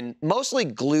 They've been mostly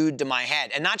glued to my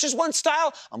head. And not just one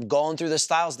style. I'm going through the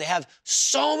styles. They have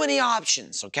so many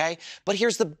options, okay? But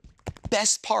here's the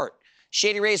best part.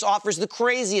 Shady Rays offers the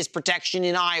craziest protection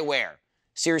in eyewear.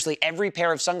 Seriously, every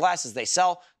pair of sunglasses they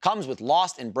sell comes with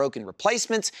lost and broken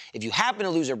replacements. If you happen to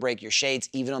lose or break your shades,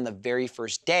 even on the very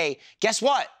first day, guess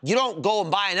what? You don't go and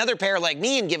buy another pair like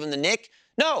me and give them the nick.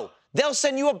 No, they'll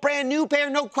send you a brand new pair,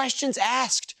 no questions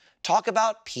asked. Talk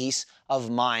about peace of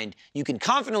mind. You can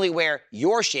confidently wear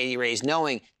your Shady Rays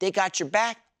knowing they got your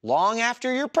back long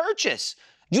after your purchase.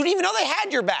 You didn't even know they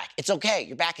had your back. It's okay.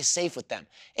 Your back is safe with them.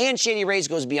 And Shady Rays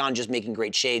goes beyond just making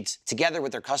great shades. Together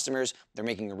with their customers, they're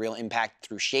making a real impact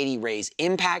through Shady Rays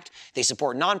Impact. They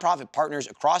support nonprofit partners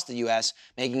across the U.S.,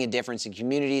 making a difference in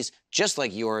communities just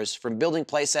like yours, from building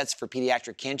play sets for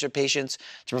pediatric cancer patients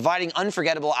to providing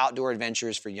unforgettable outdoor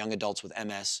adventures for young adults with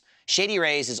MS. Shady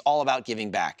Rays is all about giving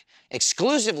back.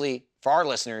 Exclusively for our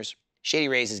listeners, Shady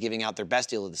Rays is giving out their best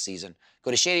deal of the season. Go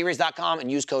to shadyrays.com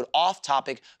and use code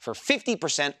OFFTOPIC for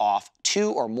 50% off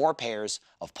 2 or more pairs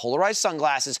of polarized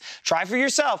sunglasses. Try for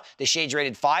yourself. The shades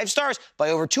rated 5 stars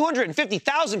by over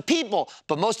 250,000 people,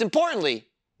 but most importantly,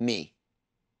 me.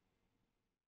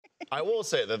 I will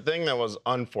say the thing that was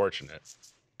unfortunate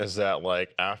is that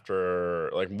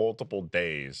after multiple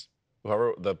days,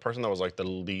 the person that was the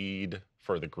lead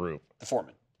for the group, The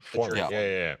foreman.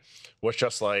 yeah, was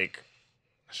just like,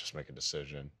 let's just make a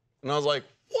decision. And I was like,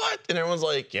 what? And everyone's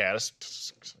like, yeah,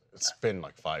 it's been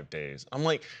 5 days. I'm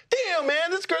like, damn,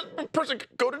 man, this person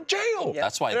could go to jail.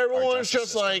 That's why And our everyone's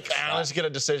justice just like, system is let's get a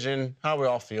decision. How are we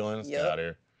all feeling? Let's get out of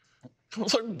here. I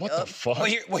was like, what the fuck?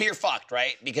 Well, you're fucked,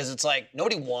 right? Because it's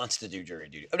nobody wants to do jury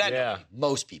duty. Not nobody,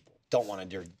 most people don't want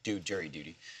to do jury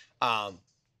duty.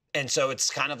 And so it's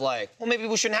kind of well, maybe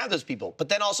we shouldn't have those people. But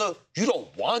then also, you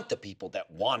don't want the people that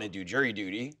want to do jury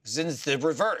duty. Then it's the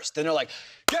reverse. Then they're like,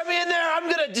 get me in there. I'm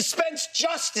going to dispense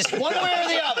justice one way or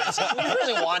the other. It's you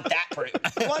really want that person.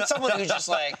 You want someone who's just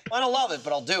I don't love it,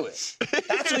 but I'll do it.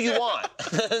 That's who you want.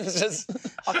 It's just,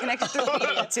 I'll connect it through the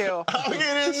media, too. I'll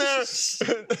get in there.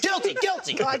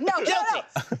 guilty. No. Guilty.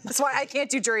 That's why I can't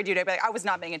do jury duty. I'd be like, I was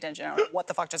not paying attention. I don't know what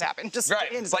the fuck just happened. Just Right.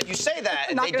 But you say that,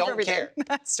 and Not they gonna don't do everything. care.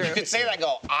 That's true. You can say that,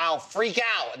 go, I'll freak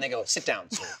out. And they go, sit down,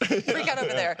 sir. Freak out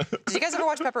over there. Did you guys ever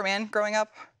watch Pepper Man growing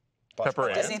up? Pepper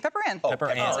Ann? Disney Pepper Ann. Pepper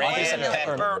Ann. Ann.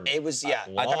 Pepper. It was, yeah.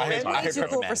 I heard Too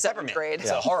cool Pepperman. for seventh grade. It's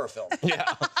a horror film. Yeah.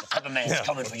 Pepper Man's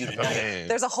coming for you tonight.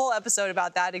 There's a whole episode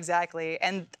about that exactly,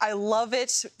 and I love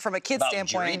it from a kid's About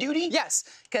standpoint. jury duty? Yes,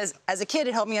 because as a kid,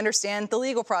 it helped me understand the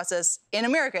legal process in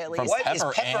America, at least. What is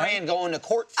Pepper Ann going to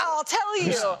court for? I'll tell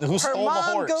you. Who Her stole the mom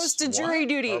horse? goes to jury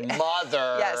duty. Her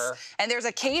mother. Yes. And there's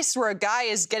a case where a guy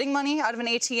is getting money out of an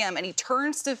ATM and he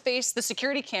turns to face the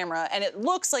security camera and it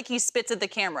looks like he spits at the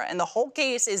camera. And the whole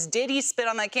case is, did he spit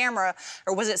on that camera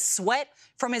or was it sweat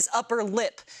from his upper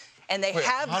lip? And they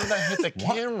have. How did that hit the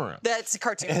camera? That's a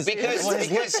cartoon. Because his lip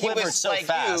he quivered was so like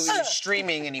fast. you, he was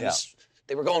streaming and he was.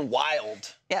 They were going wild.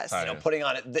 Yes. You know, putting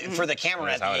on it for the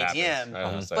camera at the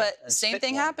ATM. But same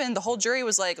thing happened. The whole jury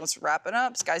was like, let's wrap it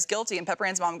up. This guy's guilty. And Pepper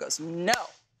Ann's mom goes, no,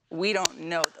 we don't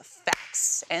know the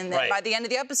facts. And then by the end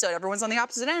of the episode, everyone's on the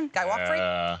opposite end. Guy walked free.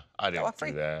 I didn't walk do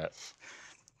free. that.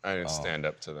 I didn't stand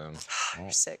up to them.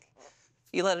 You're sick.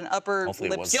 You let an upper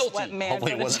lip sweat man.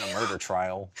 Hopefully it wasn't a murder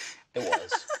trial. It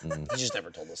was. He just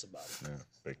never told us about it. Yeah,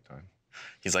 big time.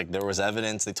 He's like, there was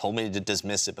evidence. They told me to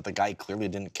dismiss it, but the guy clearly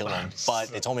didn't kill him. But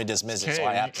they told me to dismiss it, so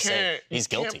I have to say he's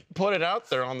guilty. You can't put it out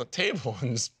there on the table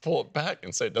and just pull it back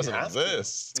and say it doesn't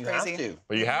exist. You have crazy. to.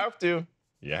 But you have to.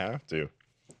 You have to.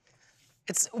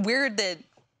 It's weird that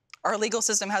our legal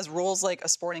system has rules like a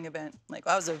sporting event. Like,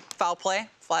 that was a foul play,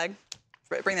 flag,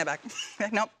 bring that back.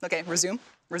 Nope, okay, resume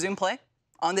play.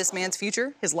 On this man's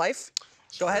future, his life.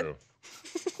 Go ahead. True.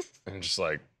 And just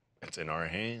like, it's in our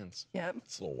hands. Yep.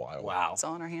 It's a little wild. Wow. It's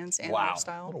all in our hands and Wow. our A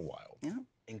style. little wild. Yeah.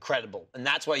 Incredible. And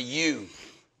that's why you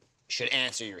should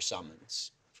answer your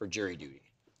summons for jury duty.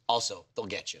 Also, they'll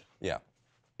get you. Yeah.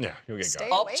 Yeah, you'll get Stay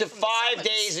got. away Up to from the 5 summons.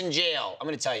 days in jail. I'm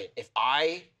going to tell you, if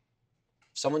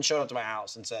someone showed up to my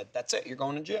house and said, that's it, you're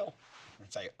going to jail.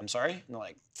 I'd say, I'm sorry? And they're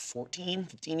like, 14,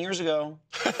 15 years ago,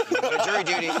 you go to jury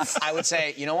duty. I would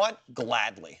say, you know what?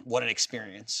 Gladly. What an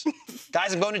experience.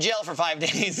 Guys, I'm going to jail for 5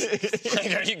 days.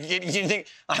 You think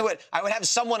I would have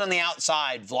someone on the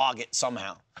outside vlog it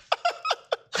somehow.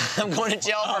 I'm going to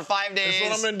jail for 5 days.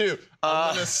 That's what I'm gonna do.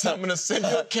 I'm gonna send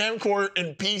you a camcorder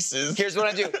in pieces. Here's what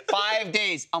I do. 5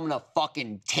 days, I'm gonna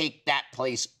fucking take that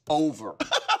place over.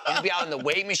 I'm gonna be out in the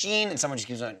weight machine, and someone just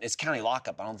keeps on, it's county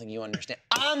lockup. I don't think you understand.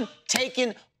 I'm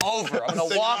taking over. I'm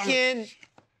gonna walk in.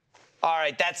 All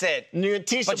right, that's it. And you're gonna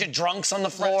teach Bunch them, of drunks on the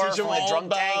floor teach them from the all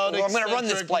drunk tank. about I'm gonna run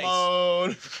this eccentric place.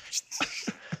 mode.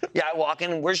 Yeah, I walk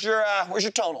in. Where's your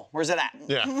tonal? Where's it at?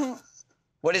 Yeah.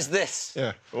 What is this?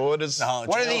 Yeah. What is? No,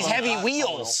 What are jail these don't heavy have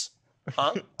wheels?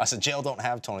 Huh? I said jail don't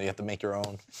have tonal. You have to make your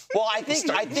own. Well, I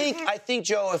think,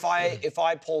 Joe, if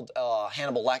I pulled a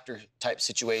Hannibal Lecter type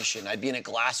situation, I'd be in a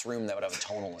glass room that would have a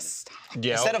tonal in it.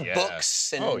 Yeah, Instead oh, of yeah.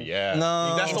 books and Oh yeah.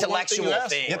 No. That's the one thing you intellectual asked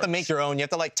thing. You have to make your own. You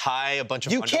have to like tie a bunch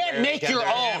of You can't underwear make your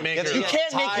together. own. make You your own.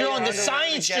 can't make your own. The Tie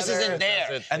science just together. isn't there.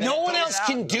 That's it. And No then one it else goes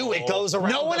can out. do It it. goes around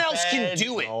No one the else can bed.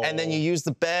 do it. No. And then you use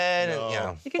the bed. No. And,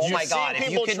 yeah. You could Oh just my You've God! seen If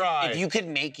people try. you could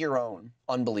make your own,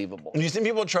 unbelievable. You see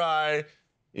people try.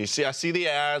 You see, I see the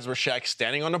ads where Shaq's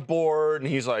standing on a board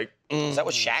and he's like, Is that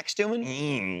what Shaq's doing?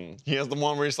 He has the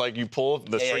one where he's like, you pull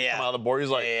the Yeah, string yeah. come out of the board. He's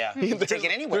like, Yeah, yeah. You can take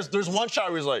it anywhere. There's one shot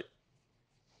where he's like,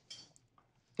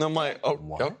 and I'm like, oh,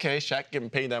 What? okay, Shaq getting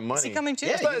paid that money. Is he coming too?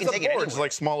 Yeah, It's, you not, can it's take a it board. It's anywhere.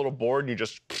 like small little board, and you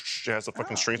just it has the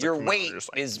fucking strings. Your that come out, weight you're just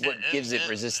like, is what gives it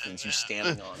resistance. You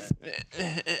standing on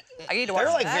it. I need to watch There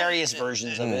are like that. various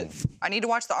versions of it. I need to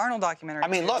watch the Arnold documentary. I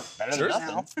mean, look, better than Sure.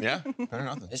 nothing. Now. yeah, better than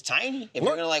nothing. It's tiny. If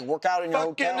you're gonna like work out in your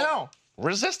Fucking hotel. hell.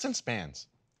 Resistance bands.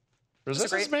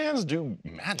 Resistance bands do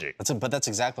magic. But that's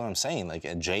exactly what I'm saying. Like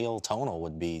a jail tonal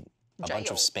would be a bunch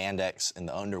of Jail. spandex in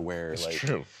the underwear. It's like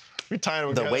true. We tie them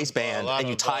the together waistband, for a lot and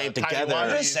you of, tie it tiny together.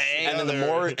 ones I'm just saying. And then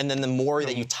together. the more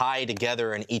that you tie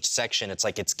together in each section, it's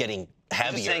like it's getting I'm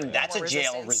heavier. just saying that's More a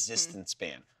jail resistance. resistance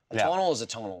band. A Yeah. tonal is a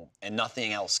tonal, and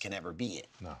nothing else can ever be it.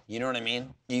 No. You know what I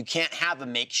mean? You can't have a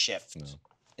makeshift.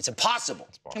 It's impossible.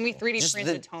 Can we 3D Just print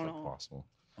the- the tonal? Possible.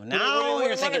 Now What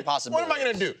you're am I thinking gonna- possible. What am I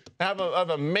gonna do? Have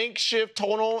a makeshift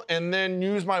tonal and then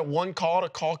use my one call to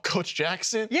call Coach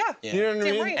Jackson? Yeah. Yeah. You know what I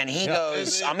Damn mean? right. And he Yeah.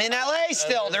 goes, I'm in LA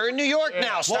still. They're in New York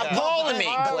now. Stop Yeah. calling me.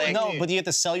 Well, Click. No, but you have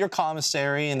to sell your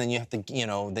commissary, and then you have to,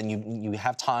 then you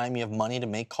have time, you have money to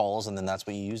make calls, and then that's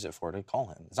what you use it for to call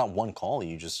him. It's not one call.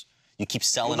 You keep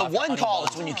selling. The off your one honey call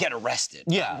buns. is when you get arrested.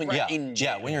 Yeah, when you're yeah, in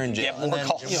jail. yeah, when you're in jail. You have And more then,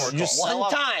 calls. you know, just one sell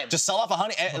off- time. Just sell off a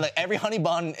honey. Like every honey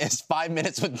bun is 5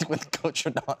 minutes with Coach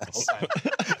Adonis.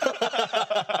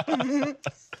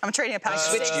 I'm trading a pack of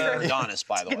switched steaks you to for Adonis,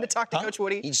 by the way. getting to talk to Coach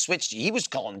Woody. He switched you. He was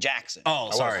calling Jackson. Oh,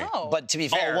 sorry. Oh. But to be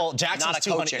fair, Oh, well, Jackson's not a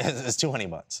two honey, coaching. is 2 honey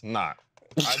buns. Not.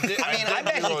 I mean, I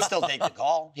bet he'd still take the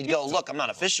call. He'd go, look, I'm not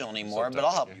official anymore, but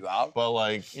I'll help you out. But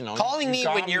like, you know, Calling you me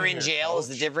got when you're in here, jail is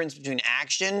Coach. the difference between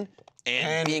action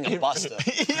and being a And- buster.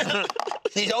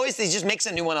 He just makes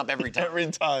a new one up every time. Every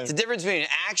time. It's the difference between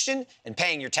action and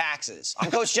paying your taxes.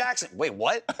 I'm Coach Jackson. Wait,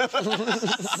 what?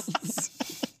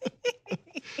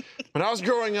 When I was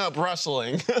growing up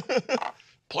wrestling,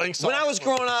 playing softball. When I was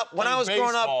growing up,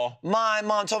 baseball. my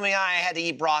mom told me I had to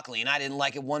eat broccoli, and I didn't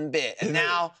like it one bit. And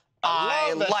now I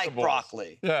love like vegetables.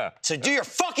 broccoli. Yeah. So do your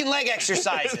fucking leg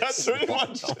exercises. That's pretty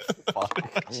much.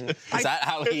 Is that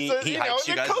how he You know, hypes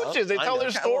you they're guys coaches. up? They tell their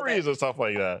A little stories bit. and stuff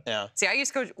like that. Yeah. See, I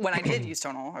used Coach when I did use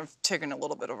Tonal. I've taken a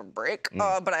little bit of a break,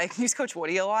 but I use Coach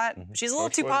Woody a lot. She's a little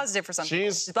Coach too Woody. positive for some people.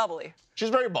 She's- She's bubbly. She's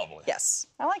very bubbly. Yes,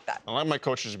 I like that. I like my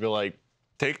coaches to be like,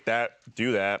 take that,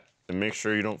 do that, and make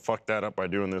sure you don't fuck that up by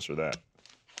doing this or that.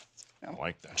 I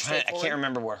like that. I can't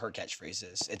remember what her catchphrase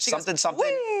is. It's She goes, something something.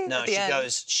 "Whee!" No, at the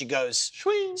end. she goes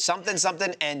Swing. something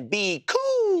something and be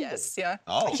cool. Yes, yeah.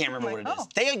 Oh. I can't remember I'm what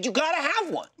like, it is. You gotta have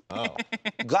one. Oh.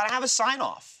 You gotta have a sign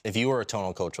off. If you were a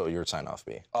tonal coach, what would your sign off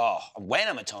be? Oh, when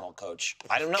I'm a tonal coach,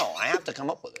 I don't know. I have to come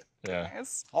up with it. Yeah.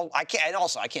 Yes. Oh, I can't. And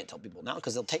also, I can't tell people now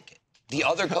because they'll take it. The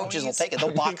other coaches will take it.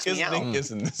 They'll box me out.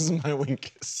 Winkus, and this is my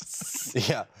winkus.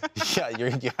 Yeah,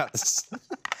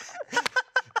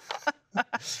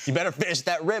 you better finish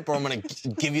that rip, or I'm gonna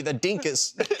give you the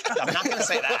dinkus. I'm not gonna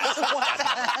say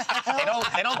that.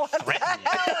 They don't threaten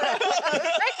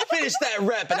you. Finish that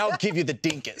rep, and I'll give you the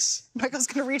dinkus. Michael's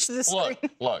gonna reach to the screen.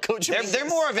 Look. Coach, They're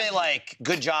more of a like,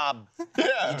 good job.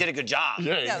 Yeah. You did a good job.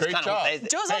 Yeah, Yeah, great kinda job. what they-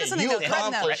 Joe's onto something. You Don't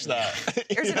threaten them. accomplished that.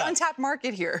 There's an untapped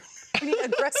market here. We need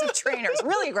aggressive trainers,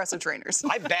 really aggressive trainers.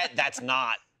 I bet that's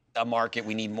not a market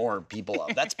we need more people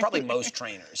of. That's probably most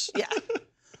trainers. Yeah.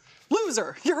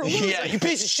 Loser. You're a loser. Yeah, you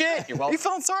piece of shit. You're You welcome.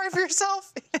 feeling sorry for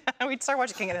yourself? We'd start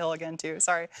watching King of the Hill again too.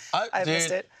 Sorry, I missed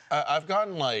Dude, it. I've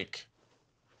gotten like,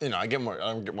 you know, I get more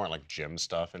like gym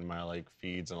stuff in my like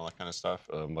feeds and all that kind of stuff,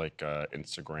 like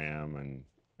Instagram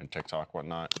and TikTok,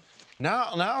 whatnot.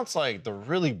 Now it's like the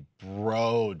really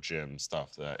bro gym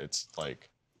stuff that it's like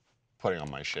putting on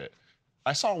my shit.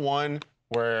 I saw one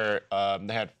where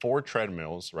they had 4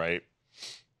 treadmills, right?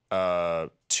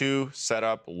 2 set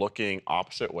up looking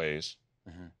opposite ways,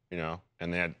 you know,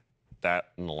 and they had that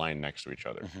in the line next to each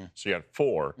other. So you had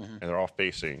 4, and they're all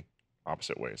facing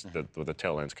opposite ways, with the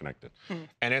tail ends connected.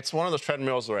 And it's one of those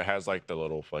treadmills where it has like the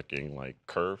little fucking like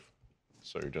curve.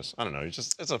 So you're just, I don't know,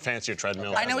 it's a fancier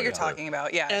treadmill. I know what you're talking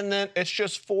about. Yeah. And then it's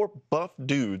just 4 buff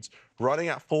dudes running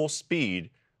at full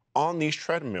speed on these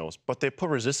treadmills, but they put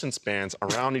resistance bands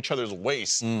around each other's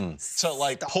waists to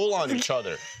like pull on each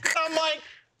other. I'm like,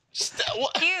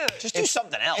 Cute. Just do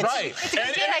something else. right.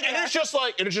 And it's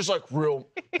just like real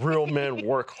men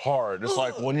work hard. It's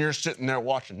like when you're sitting there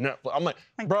watching Netflix, I'm like,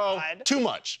 bro, God. too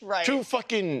much. Right. Too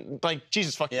fucking, like,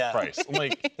 Jesus fucking Yeah. Christ. I'm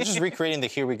like, This is recreating the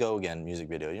 "Here We Go Again" music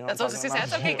video. You know That's what I was gonna say.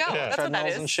 That's okay. Go. Yeah. That's what that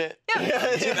treadmills is. and shit.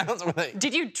 Yeah.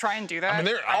 Did you try and do that? I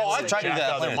mean, I've tried to do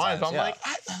that out their plenty of minds. times, I'm like,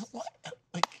 what?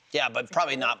 Like, Yeah, but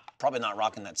probably not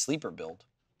rocking that sleeper build.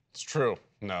 it's true.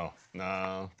 No.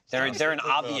 They're an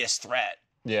obvious threat.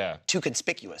 Yeah. Too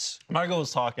conspicuous. Michael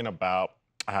was talking about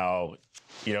how,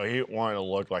 you know, he wanted to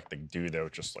look like the dude that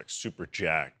was just like super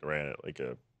jacked, right, at like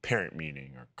a parent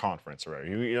meeting or conference or whatever.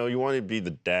 You know, you want to be the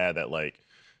dad that like,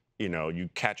 you know, you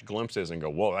catch glimpses and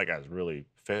go, whoa, that guy's really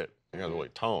fit. That guy's really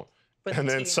toned. With And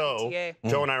the then so TTA.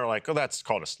 Joe and I were like, oh, that's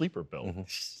called a sleeper build.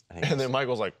 And then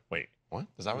Michael's like, wait, what?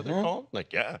 Is that what they're called?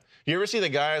 Like, yeah. You ever see the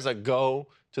guys that go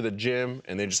to the gym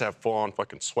and they just have full on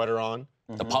fucking sweater on?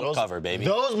 The pump cover, baby.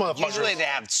 Those motherfuckers. Usually they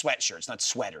have sweatshirts, not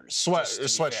sweaters.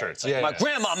 Sweatshirts. Yeah. My yeah.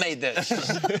 grandma made this.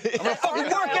 I'm gonna fucking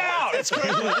work out. It's crazy.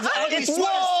 It's Those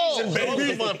sweater season,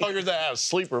 baby. motherfuckers that have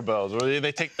sleeper bells, where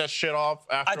they take that shit off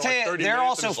after I tell like you, 30 they're minutes.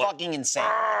 also and it's like, fucking insane.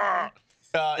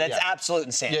 That's yeah. absolute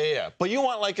insanity. Yeah. But you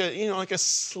want like a, you know, like a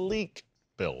sleek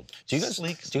build. Do you guys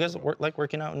like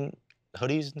working out in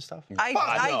hoodies and stuff?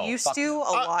 I used to a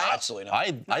lot. Absolutely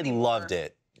not. I loved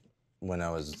it when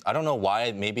I was, I don't know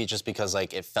why, maybe just because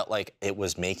like it felt like it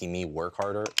was making me work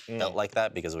harder. Felt like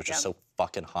that because it was just Yeah. so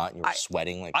fucking hot and you were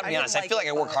sweating like I'll be I honest, I like feel like I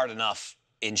it, work but- hard enough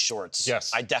in shorts.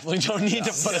 Yes. I definitely don't need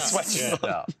to put a sweatshirt on.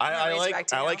 yeah. I raise back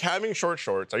to you. like having short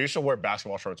shorts. I used to wear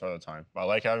basketball shorts all the time. But I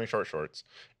like having short shorts.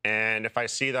 And if I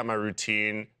see that my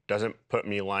routine doesn't put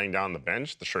me lying down on the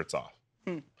bench, the shirt's off.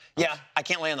 Yeah, I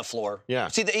can't lay on the floor. Yeah.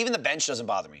 See, even the bench doesn't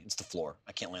bother me. It's the floor.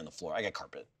 I can't lay on the floor. I got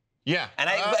carpet. Yeah. And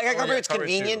I got carpet. It's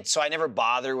convenient, so I never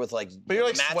bother with like But you're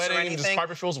like mats or sweating and anything. just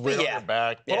carpet feels weird on Yeah. your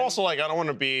back. But Yeah. also like I don't want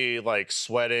to be like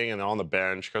sweating and on the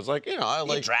bench because like, you know, I You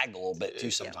like drag a little bit too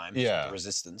sometimes. Yeah. The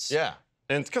resistance. Yeah.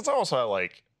 And because I also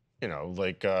like, you know,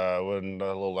 like when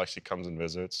little Lexi comes and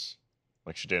visits,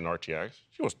 like she did in RTX,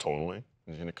 she was totally.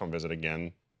 She's gonna come visit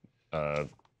again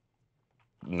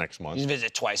next month. You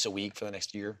visit twice a week for the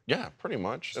next year. Yeah, pretty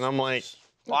much. And I'm like,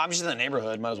 Well, I'm just in the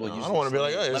neighborhood. Might as well use I don't want to be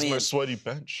like, hey, Let this is me- my sweaty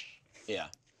bench. Yeah.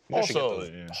 You should get Also, those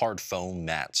yeah. hard foam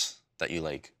mats that you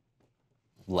like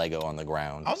Lego on the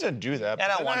ground. I was gonna do that. Yeah, I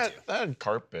but don't want then I had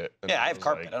carpet. and Yeah, I I have was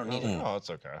carpet. like, I don't need it. Oh, it's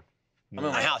okay. I'm in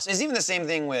my house. It's even the same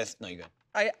thing with. No, you go.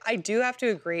 I do have to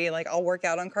agree. Like, I'll work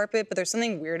out on carpet, but there's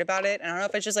something weird about it. And I don't know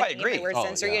if it's just like I me and my agree. weird Oh,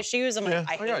 sensory yeah. issues. I'm like, Yeah,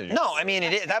 I I hate got it. you. No, I mean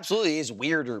it absolutely is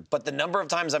weirder. But the number of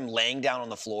times I'm laying down on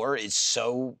the floor is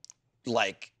so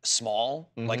like small,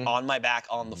 like on my back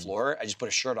on the floor. I just put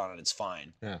a shirt on and it's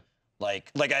fine. Yeah. Like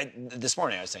I this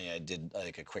morning I was saying I did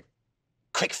like a quick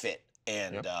fit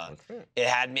and Quick fit. it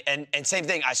had me and same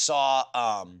thing. I saw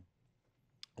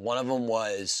one of them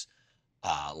was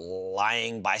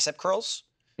lying bicep curls.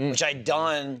 Which I'd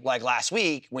done like last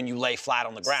week when you lay flat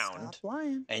on the ground. Stop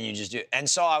lying. And you just do. And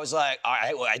so I was like, all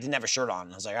right, well, I didn't have a shirt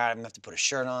on. I was like, all right, I'm gonna have to put a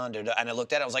shirt on. And I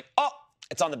looked at it, I was like, oh,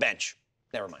 it's on the bench.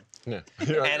 Never mind. Yeah.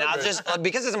 And I'll just,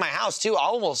 because it's in my house too,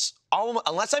 I'll almost,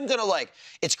 unless I'm gonna like,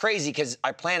 it's crazy because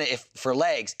I plan it for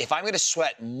legs. If I'm gonna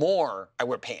sweat more, I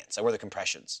wear pants. I wear the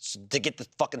compressions to get the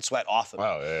fucking sweat off of me.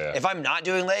 Oh, yeah. If I'm not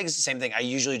doing legs, same thing. I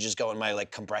usually just go in my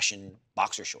like compression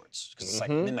boxer shorts because it's like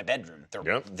I'm in my bedroom.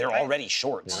 They're already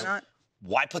shorts. Why not?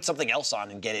 Why put something else on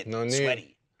and get it No need.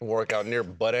 sweaty? Work out near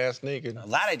butt ass naked.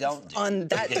 That I don't do. On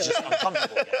that It's just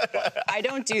uncomfortable again. But I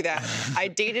don't do that. I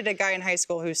dated a guy in high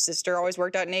school whose sister always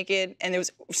worked out naked, and it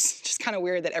was just kind of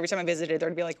weird that every time I visited,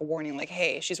 there'd be like a warning, like,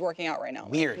 "Hey, she's working out right now."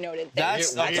 Like, Weird. noted.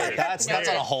 That's Weird. that's on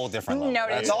a whole different level. Noted.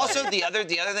 That's- It's also the other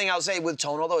thing I'll say with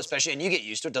tonal though, especially, and you get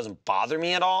used to it, doesn't bother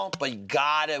me at all. But you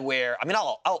gotta wear. I mean,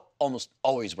 I'll almost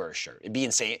always wear a shirt. It'd be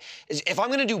insane. If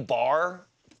I'm gonna do bar,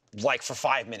 like for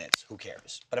 5 minutes, who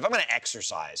cares? But if I'm gonna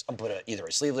exercise, I'm put either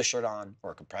a sleeveless shirt on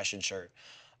or a compression shirt.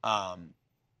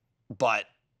 But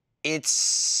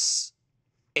it's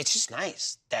just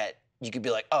nice that you could be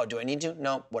like, oh, do I need to?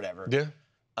 No, whatever. Yeah.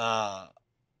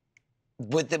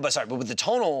 With the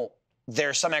tonal,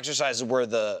 there's some exercises where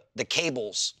the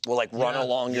cables will like run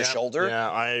along your shoulder.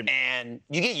 Yeah, And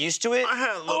you get used to it. I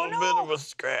had a little bit of a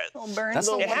scratch. Little burn. That's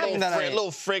the It one thing happens. that I.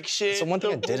 Little friction. So one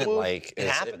thing I didn't like is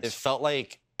happens. it felt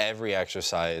like every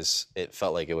exercise, it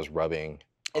felt like it was rubbing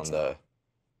on the.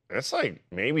 It's like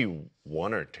maybe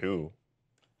one or two.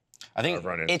 I think I've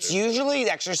run into. It's usually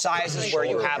the exercises where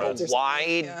you Shoulder have a press.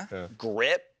 wide Yeah.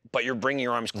 grip, but you're bringing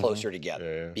your arms closer together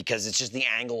Yeah, yeah. because it's just the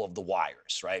angle of the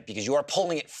wires, right? Because you are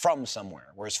pulling it from somewhere,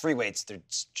 whereas free weights, they're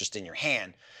just in your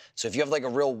hand. So if you have like a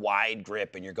real wide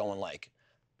grip and you're going like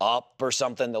up or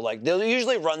something, they'll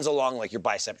usually runs along like your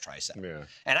bicep, tricep. Yeah.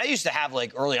 And I used to have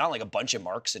like early on like a bunch of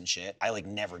marks and shit. I like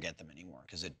never get them anymore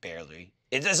because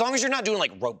as long as you're not doing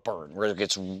like rope burn where it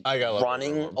gets I got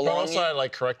running But along also, you. I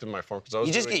like corrected my form because I was.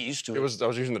 You just doing- get used to it. I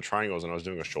was using the triangles and I was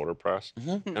doing a shoulder press,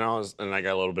 and I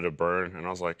got a little bit of burn, and I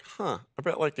was like, huh, I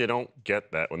bet like they don't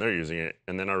get that when they're using it.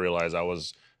 And then I realized I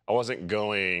wasn't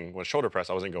going with shoulder press.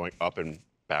 I wasn't going up and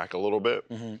back a little bit.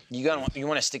 You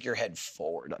want to stick your head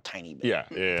forward a tiny bit.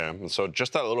 Yeah. And so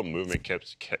just that little movement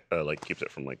keeps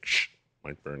it from like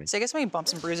burning. So I guess when you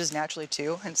bumps and bruises naturally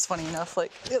too, and it's funny enough,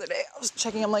 like the other day I was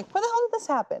checking, I'm like, where the hell did this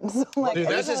happen? So, like, Dude, it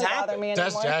that doesn't just bother happened. me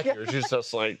That's anymore. accurate. She's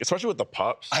just like, especially with the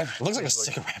pups. it looks like a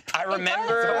cigarette. I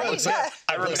remember. Right, yeah.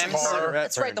 I remember.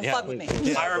 That's right, the fuck with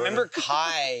me. I remember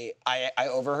Kai. I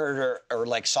overheard her or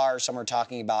like saw her somewhere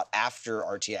talking about after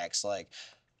RTX. Like,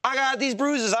 I got these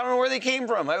bruises. I don't know where they came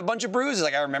from. I have a bunch of bruises.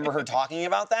 Like I remember her talking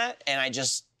about that, and I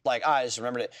just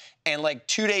remembered it. And like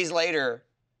 2 days later,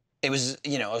 it was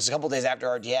a couple days after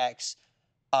RTX.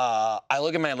 I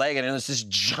look at my leg and it was this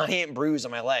giant bruise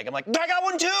on my leg. I'm like, I got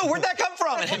one too. Where'd that come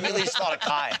from? And I immediately just thought of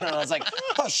Kai. And I was like,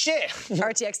 oh shit.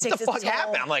 RTX takes What the fuck its toll.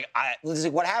 happened? I'm like, Lizzie,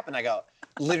 what happened? I go,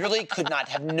 literally could not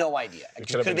have no idea. It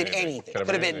could have been anything. Could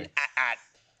have been at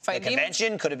the Fight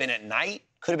convention, could have been at night,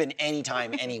 could have been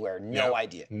anytime, anywhere. No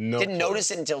idea. No Didn't clue.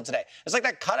 notice it until today. It's like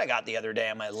that cut I got the other day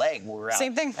on my leg when we were out.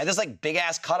 Same thing. I had this like big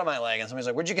ass cut on my leg, and somebody's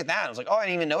like, where'd you get that? And I was like, oh, I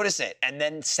didn't even notice it. And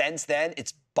then since then,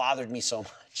 it's bothered me so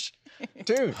much.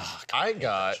 Dude, I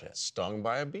got stung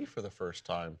by a bee for the first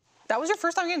time. That was your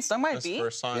first time getting stung by a That's the bee?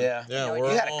 first time. Yeah. Yeah. You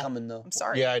we're had it all- coming though. I'm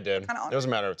sorry. Yeah, I did. Kinda It was a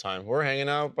matter of time. We're hanging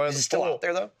out by Is the it still pool. out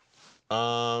there though?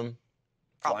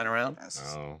 Flying around?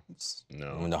 Oh,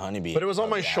 no. When the honeybee. But it was on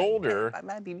my shoulder, Bye,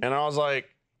 bye, baby. and I was like,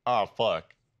 oh,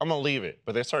 fuck. I'm going to leave it.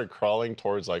 But they started crawling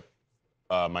towards, like,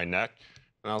 my neck.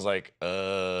 And I was like,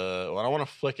 well, I don't want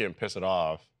to flick it and piss it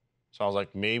off. So I was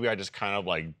like, maybe I just kind of,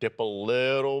 like, dip a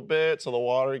little bit so the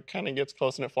water kind of gets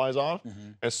close and it flies off.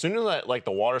 As soon as,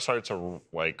 the water started to,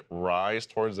 like, rise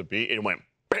towards the bee, it went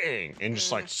bang and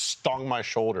just, like, stung my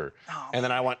shoulder. Oh. And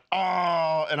then I went,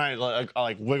 oh, and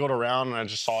I wiggled around and I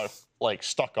just saw it like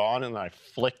stuck on and then I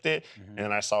flicked it and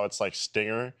then I saw its like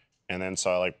stinger and then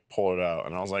so I like pulled it out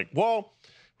and I was like, well,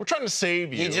 We're trying to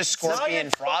save you. He just scorpion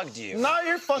frogged you. Not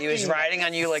your fucking. He was riding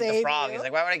on you like the Save frog. you. He's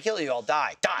like, why would I kill you? I'll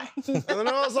die. Die. And then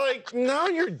I was like, now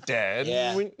you're dead.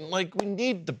 Yeah. We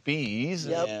need the bees.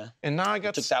 Yep. Yeah. And now I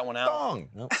got Took that one out. stung.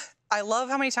 Nope. I love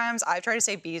how many times I've tried to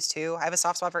save bees too. I have a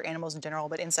soft spot for animals in general,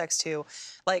 but insects too.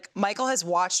 Like Michael has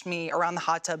watched me around the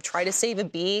hot tub try to save a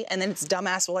bee, and then its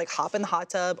dumbass will like hop in the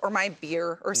hot tub or my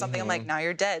beer or something. I'm like, now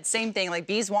you're dead. Same thing. Like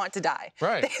bees want to die.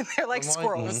 Right. They're like I'm like,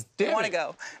 squirrels. They damn want to it.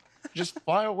 go. Just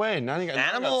fly away. Now you got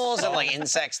Animals and like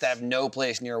insects that have no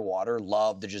place near water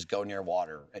love to just go near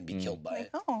water and be killed by it.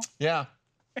 Oh. Yeah.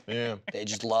 Yeah. They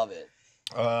just love it.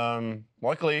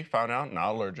 Luckily, found out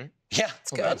not allergic. Yeah.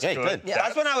 It's good. Okay, good. Yeah.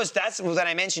 That's what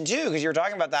I mentioned too, because you were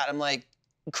talking about that. I'm like,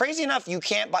 crazy enough, you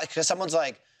can't buy, because someone's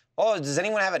like, oh, does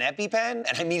anyone have an EpiPen?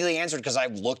 And I immediately answered because I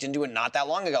looked into it not that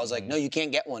long ago. I was like, no, you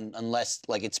can't get one unless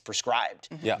like it's prescribed.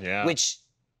 Yeah. Yeah. Which,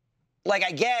 like,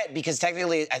 I get because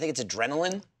technically I think it's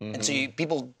adrenaline, and so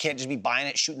people can't just be buying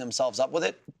it, shooting themselves up with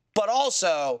it. But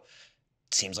also,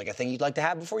 it seems like a thing you'd like to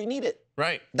have before you need it.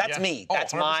 Right. That's yeah. me. Oh,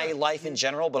 That's my 100%. life in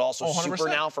general, but also Oh, super 100%.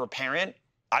 now for a parent.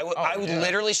 I would yeah.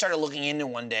 literally started looking into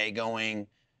one day going,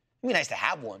 it'd be nice to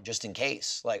have one just in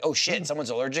case. Like, oh shit, someone's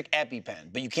allergic,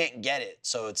 EpiPen. But you can't get it.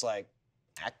 So it's like,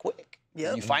 act quick. Yep.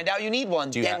 When you find out you need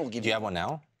one, Do you, then have, we'll give do you have one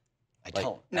now? I Like,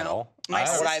 don't. At all? My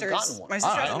How would I have sister's, gotten one? my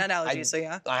sister I has don't nut know. allergies, so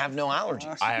yeah. I have no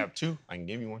allergies. I have two. I can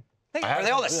give you one. Are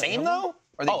they all the same though?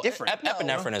 Or are they different?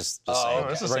 Epinephrine is the Oh, same.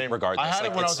 okay. It's the same. Regardless. I had it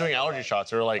Like, when I was it's- doing allergy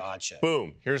shots. They were like, Gotcha.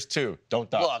 boom, here's two. Don't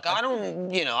die. Look, I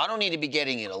don't need to be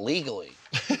getting it illegally.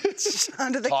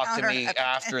 Under the Talk to counter me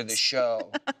after the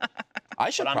show. I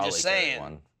should But I'm probably just carry saying.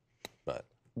 one. But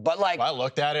But like, I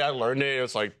looked at it. I learned it.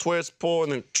 It's like twist, pull,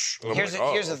 and then. And I'm here's like,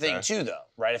 oh, the thing okay. too, though,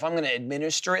 right? If I'm going to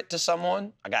administer it to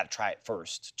someone, I got to try it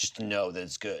first, just to know that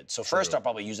it's good. So first, True. I'll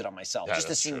probably use it on myself, Yeah, just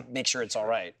to that's see, true. make sure it's all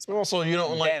right. Also, you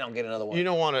don't like. Then I'll get another one. You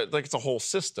don't want to like it's a whole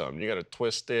system. You got to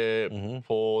twist it,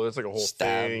 pull. It's like a whole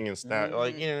Stab. thing and stab.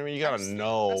 Like you know what I mean. You got to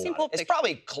know. I've seen Pulp It's Fiction.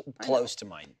 probably close to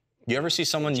mine. you ever see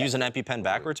someone use an EpiPen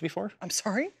backwards before? I'm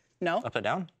sorry? No? Upside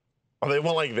down? Oh, they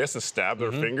went like this and stab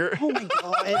their finger. Oh my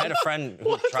God. I had a friend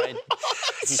who tried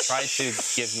to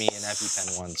give me an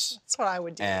EpiPen once. That's what I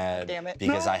would do. And Damn it.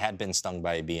 because I had been stung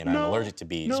by a bee and I'm allergic to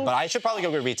bees. No. But I should probably go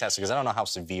get retested because I don't know how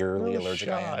severely No allergic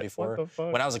I shot. am before. What the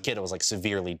fuck? When I was a kid, I was like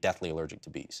severely, deathly allergic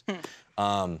to bees.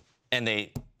 And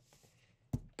they...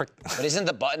 But isn't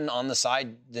the button on the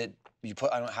side that you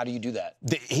put? I don't know. How do you do that?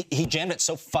 He jammed it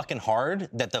so fucking hard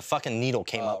that the fucking needle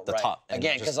came up the Right. top. and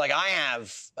Again, just- because like I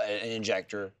have an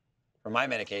injector for my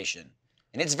medication,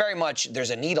 and it's very much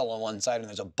there's a needle on one side and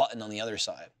there's a button on the other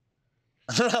side.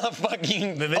 I don't know how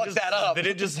fucking Did they fuck just- that up. Did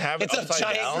it just have it It's a upside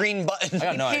giant down? green button. I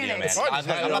got no idea, man. Panics. Probably just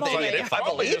had I'm it not upside dating down. it. Probably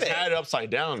I believe just it. had it upside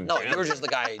down. No, man. you were just the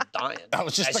guy dying. I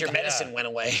was just as like, your medicine yeah. went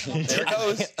away. There it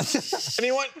goes. And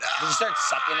he went. Did you start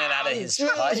sucking it out of his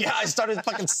butt? Yeah, I started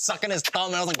fucking sucking his thumb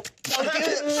and I was like,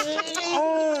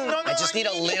 I just need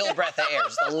a little breath of air.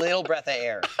 Just a little breath of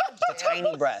air. Just a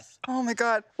tiny breath. Oh my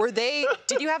God.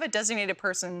 Did you have a designated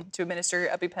person to administer your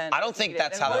EpiPen? I don't think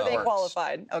that's how Were that they works.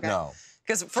 qualified? Okay. no.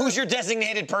 Because Who's your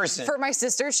designated person? for my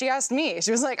sister, she asked me.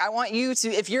 She was like, I want you to,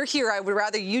 if you're here, I would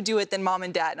rather you do it than mom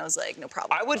and dad. And I was like, no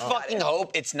problem. I would fucking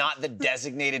hope it's not the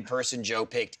designated person Joe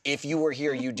picked. If you were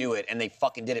here, you do it, and they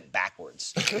fucking did it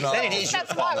backwards. Then it is your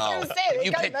That's what fault. I was gonna say. If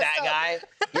you It got pick messed that up. guy,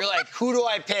 you're like, who do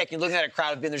I pick? You're looking at a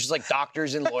crowd of people, there's just like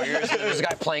doctors and lawyers, and there's a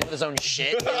guy playing with his own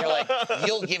shit, and you're like,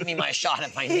 you'll give me my shot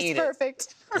if I He's need it.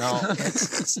 perfect. No,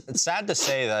 it's sad to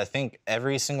say that I think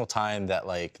every single time that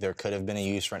like there could have been a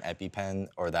use for an EpiPen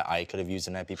or that I could have used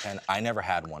an EpiPen, I never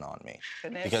had one on me.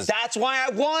 Goodness. Because That's why I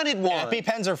wanted one.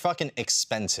 EpiPens are fucking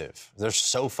expensive. They're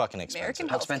so fucking expensive. American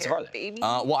How expensive healthcare, are they? baby.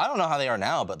 Well, I don't know how they are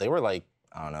now, but they were like,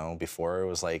 I don't know, before it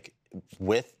was like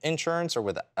with insurance or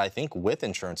with, I think with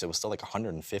insurance, it was still like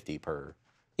 150 per.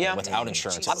 Yeah. Without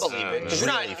insurance. I it was believe it, because you're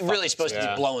not really really supposed to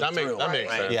Yeah. be blowing That through. makes right?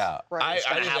 sense. Yeah. Right. I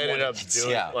gotta just have ended one up of doing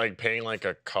Yeah. like paying like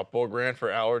a couple grand for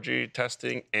allergy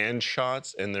testing and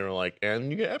shots, and they were like,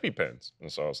 and you get EpiPens,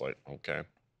 and so I was like, okay,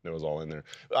 it was all in there.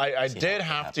 I did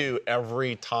have to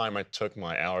every time I took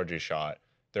my allergy shot,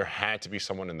 there had to be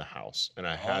someone in the house, and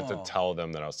I had to Oh. tell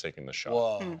them that I was taking the shot.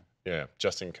 Whoa. Yeah,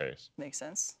 just in case. Makes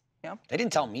sense. Yeah. They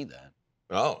didn't tell me that.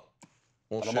 Oh,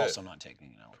 well, But I'm shit. also not taking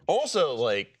it out. Also,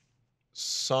 like,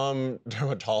 some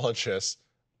dermatologists,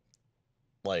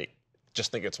 like,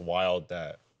 just think it's wild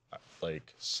that,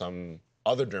 like, some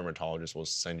other dermatologists will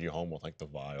send you home with, like, the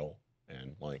vial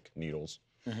and, like, needles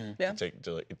Yeah. to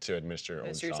administer your own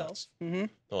Administer yourself. shots. Mm-hmm.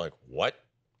 They're like, what?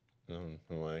 And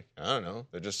I'm like, I don't know.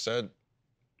 They just said,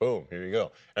 boom, here you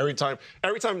go. Every time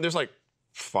there's, like,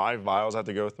 5 vials I have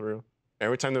to go through.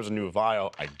 Every time there's a new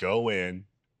vial, I go in,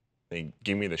 They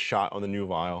give me the shot on the new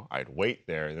vial. I'd wait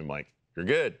there, and then like, you're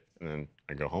good, and then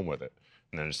I go home with it,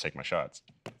 and then just take my shots.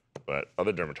 But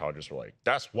other dermatologists were like,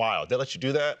 "That's wild. They let you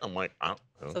do that?" I'm like, "I don't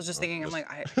know." So I was just thinking, I'm like,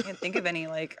 I can't think of any,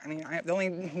 like, I mean, the only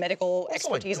medical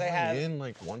expertise I have. In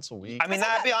like once a week. I mean,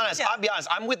 I'll be honest. Yeah. I'll be honest.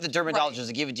 I'm with the dermatologist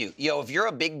to give it to you. Yo, if you're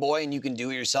a big boy and you can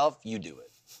do it yourself, you do it.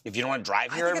 If you don't want to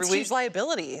drive here I think every it's week, huge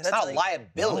liability. it's not a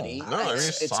liability. No,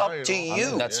 it's up to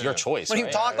you. That's your choice. What are you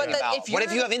right? talking But that about? if What you're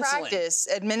if you have in insulin? practice,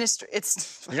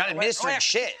 it's You're not administering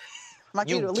shit. I'm not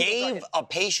giving You a legal gave bucket. a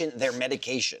patient their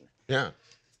medication. Yeah.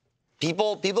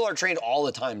 People are trained all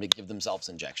the time to give themselves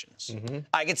injections. Mm-hmm.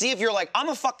 I can see if you're like, I'm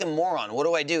a fucking moron. What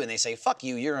do I do? And they say, fuck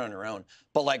you, you're on your own.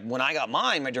 But like when I got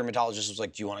mine, my dermatologist was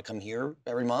like, do you want to come here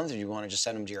every month or do you want to just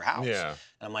send them to your house? Yeah.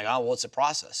 And I'm like, oh, well, it's a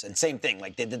process. And same thing,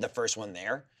 like they did the first one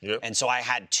there. Yep. And so I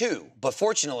had 2. But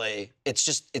fortunately,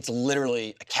 it's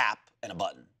literally a cap and a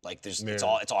button. Like it's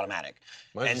automatic.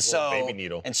 Mine's and just a little so baby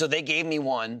needle. And so they gave me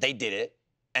one, they did it.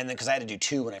 And then because I had to do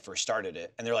 2 when I first started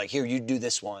it. And they're like, here, you do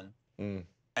this one.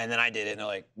 And then I did it, and they're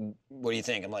like, what do you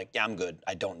think? I'm like, yeah, I'm good.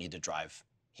 I don't need to drive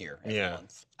here every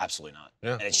month. Absolutely not.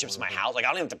 Yeah. And it ships to my house. Like, I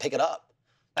don't even have to pick it up.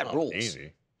 That rules.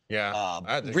 Easy. Yeah.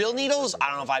 Real needles, I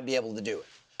don't know if I'd be able to do it.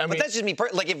 But that's just me.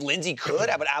 Like, if Lindsay could,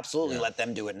 I would absolutely let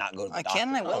them do it, not go to the doctor. I can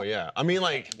and I will. Oh yeah. I mean,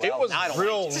 like Well, it was now I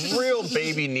don't real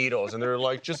baby needles, and they're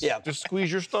like, just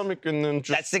squeeze your stomach, and then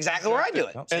just. That's exactly where I do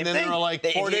it. Same And then thing. they're like,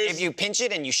 4 days. If you pinch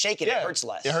it and you shake it, it hurts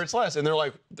less. It hurts less, and they're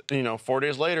like, 4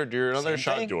 days later, do another Same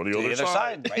shot, thing. do Do the the other other side.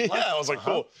 side, right, left. Yeah, I was like,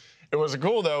 cool. It was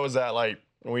cool though, is that like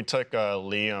when we took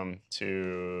Liam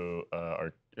to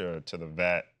to the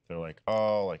vet, they're like,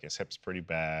 oh, like his hip's pretty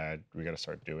bad. We got to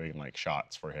start doing like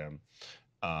shots for him.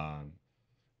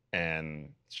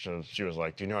 And she was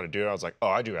like, do you know how to do it? I was like, oh,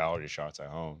 I do allergy shots at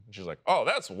home. And she was like, oh,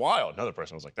 that's wild. Another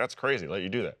person was like, that's crazy. Let you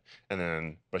do that. And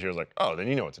then, but she was like, oh, then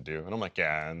you know what to do. And I'm like,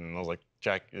 yeah. And I was like,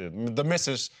 Jack, the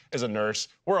missus is a nurse.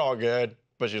 We're all good.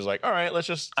 But she was like, all right, let's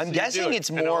just. I'm guessing it's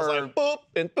and I was more. like, boop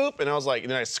and boop. And I was like,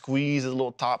 and then I squeezed his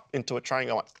little top into a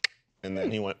triangle. And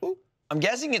then he went, ooh. I'm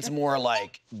guessing it's more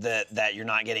like that you're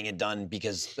not getting it done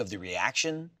because of the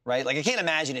reaction, right? Like I can't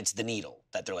imagine it's the needle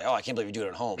that they're like, oh, I can't believe you do it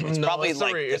at home. It's No, probably it's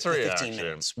like it's the a 15 reaction.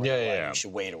 minutes. Yeah, Where yeah. You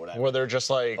should wait or whatever. Where they're just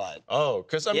like, But- oh,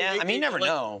 because I mean, yeah, I mean, you never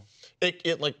know.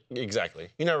 It like exactly.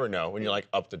 You never know when you like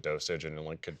up the dosage and it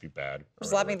like could be bad.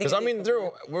 Slapping Because I things mean, there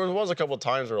was a couple of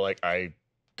times where like I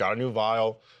got a new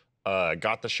vial,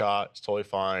 got the shot, it's totally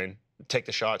fine. Take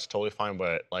the shot, it's totally fine.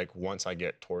 But like once I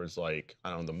get towards like I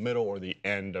don't know the middle or the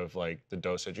end of like the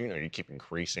dosage, you keep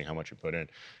increasing how much you put in,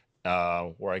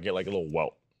 where I get like a little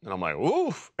welt, and I'm like,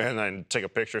 oof, and then take a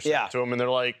picture, send it to them, and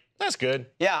they're like, that's good.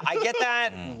 Yeah, I get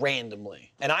that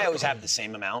randomly, and I always have the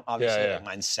same amount. Obviously, Yeah. like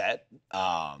mine's set.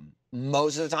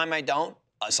 Most of the time, I don't.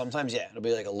 Sometimes, yeah, it'll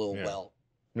be like a little welt.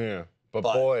 Yeah, but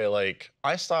boy, like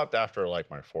I stopped after like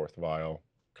my 4th vial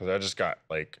because I just got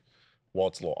like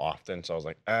welts a little often, so I was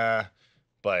like,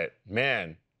 but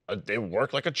man, it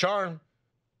worked like a charm.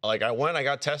 Like I went, I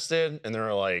got tested, and they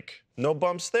were like, no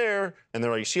bumps there, and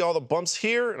they're like, you see all the bumps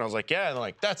here? And I was like, yeah, and they're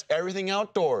like, that's everything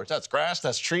outdoors. That's grass,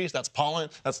 that's trees, that's pollen,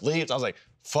 that's leaves. I was like,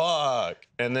 fuck.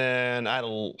 And then I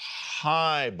had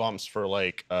high bumps for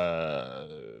like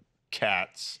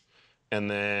cats, and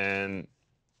then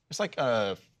it's like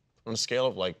on a scale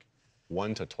of like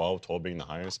 1 to 12, 12 being the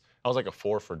highest, I was like a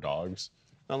 4 for dogs.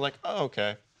 And I was like, oh,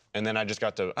 okay. And then I just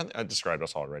got to, I described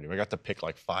us already, I got to pick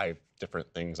like 5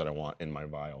 different things that I want in my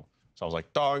vial. So I was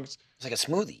like, dogs. It's like a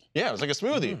smoothie. Yeah, it was like a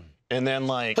smoothie. And then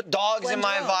like. Put dogs in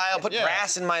my vial, put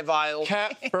grass in my vial.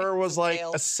 Cat fur was like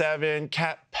a 7,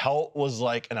 cat pelt was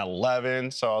like an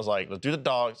 11. So I was like, let's do the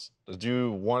dogs, let's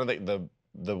do one of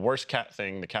the worst cat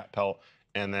thing, the cat pelt.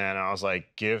 And then I was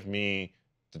like, give me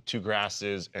the 2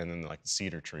 grasses and then like the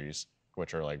cedar trees,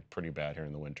 which are like pretty bad here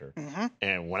in the winter.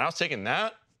 And when I was taking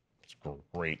that, it was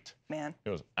great. Man. It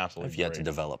was absolutely I've great. yet to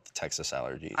develop the Texas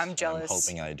allergies. I'm jealous. I'm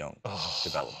hoping I don't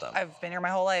develop them. I've been here my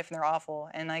whole life and they're awful.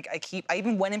 And like I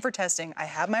even went in for testing. I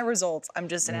have my results. I'm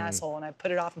just an asshole and I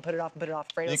put it off and put it off and put it off.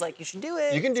 Fredo was like, you should do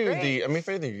it. You can It's do great. I mean, if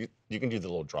anything, you can do the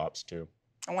little drops too.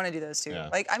 I want to do those too. Yeah.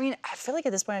 Like, I mean, I feel like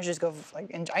at this point I should just go, like,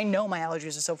 and I know my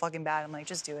allergies are so fucking bad. I'm like,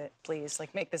 just do it, please.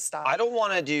 Like, make this stop. I don't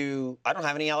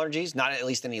have any allergies, not at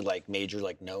least any like major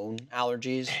like known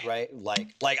allergies, right?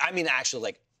 Like I mean actually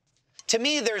like, to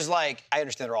me there's like, I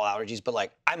understand they're all allergies, but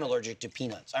like I'm allergic to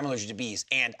peanuts, I'm allergic to bees,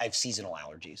 and I have seasonal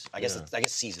allergies. I guess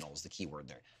seasonal is the key word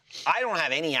there. I don't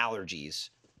have any allergies.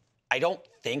 I don't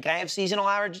think I have seasonal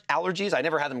allergies. I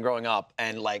never had them growing up,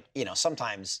 and like,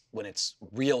 sometimes when it's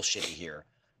real shitty here,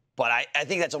 but I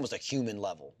think that's almost a human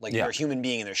level. Like you're a human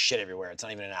being and there's shit everywhere. It's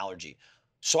not even an allergy.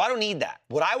 So I don't need that.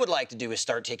 What I would like to do is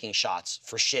start taking shots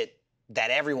for shit that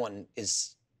everyone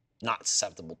is not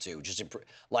susceptible to. Just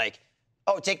like,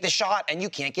 oh, take the shot and you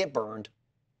can't get burned.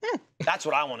 That's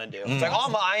what I want to do. It's like,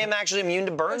 oh, I am actually immune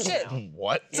to burns now.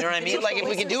 What? You know what I mean? Like, if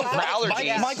we can do it for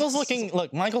allergies.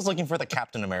 Michael's looking for the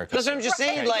Captain America. That's what I'm just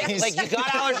saying. Like you got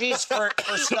allergies for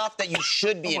stuff that you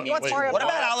should be immune to. What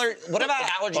about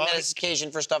allergy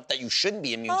medication for stuff that you shouldn't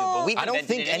be immune to? But we've I don't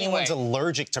think anyone's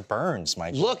allergic to burns,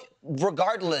 Michael. Look,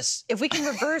 regardless. If we can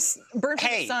reverse burn from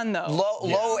the sun, though.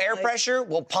 Low air pressure,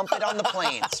 we'll pump it on the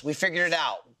planes. We figured it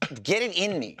out. Get it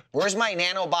in me. Where's my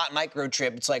nanobot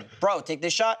microchip? It's like, bro, take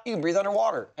this shot. You can breathe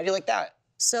underwater. How do you like that?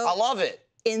 So I love it.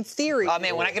 In theory. Oh,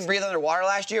 man, when I could breathe underwater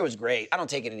last year, it was great. I don't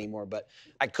take it anymore, but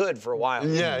I could for a while.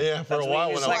 Yeah, for a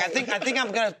while. I think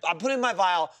I'm put in my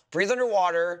vial, breathe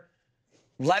underwater,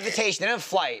 levitation. They don't have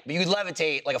flight, but you could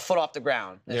levitate like a foot off the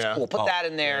ground. That's cool. Put that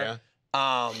in there.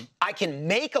 Yeah. I can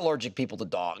make allergic people to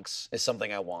dogs is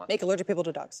something I want. Make allergic people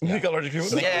to dogs. Make allergic people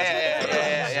to dogs.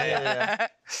 Yeah.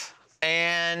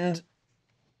 And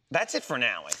that's it for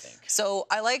now, I think. So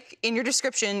I like in your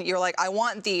description, you're like, I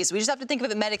want these. We just have to think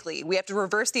of it medically. We have to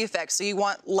reverse the effects. So you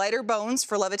want lighter bones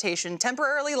for levitation,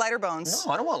 temporarily lighter bones.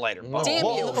 No, I don't want lighter bones. Damn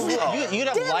you. You'd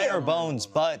have lighter bones,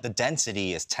 but the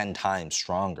density is 10 times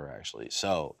stronger, actually.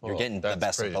 So you're getting the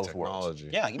best of both worlds.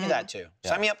 Yeah, give me that too.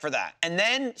 Sign me up for that. And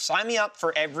then sign me up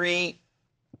for every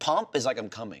pump is like I'm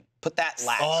coming. Put that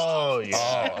last. Oh,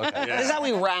 yeah. Oh, okay. This is how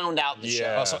we round out the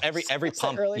show. Oh, so every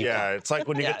pump. Yeah, it's like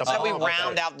when you get the that's how we pump.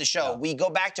 round out the show. We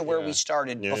go back to where we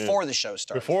started before the show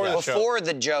started. Before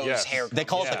the Joe's hair. They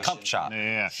call it the cup shot.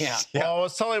 Yeah. Well, I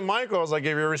was telling Michael, I was like,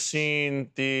 have you ever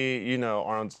seen the,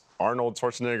 Arnold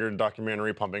Schwarzenegger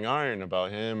documentary Pumping Iron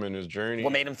about him and his journey?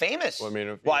 What made him famous? What made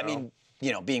him? Well, I mean,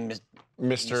 being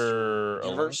Mr.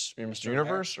 Universe? Mr.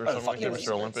 Universe or something like that,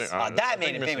 Mr. Olympic. That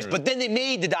made him famous. But then they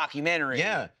made the documentary.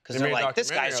 Yeah. Because they're like,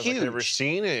 this guy's huge. I've never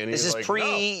seen it. And this is like,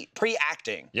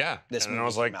 pre-acting. Yeah. This and movie I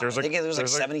was like, I think it was like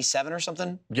 77 or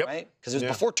something. Yep. Right? Because it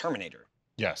was before Terminator.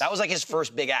 Yes. That was like his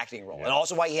first big acting role. And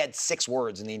also why he had 6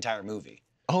 words in the entire movie.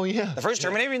 Oh, yeah. The first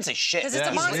Terminator didn't say shit. Because it's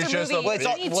a monster movie.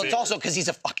 Well, it's also because he's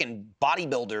a fucking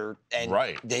bodybuilder. And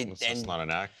It's not an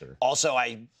actor. Also,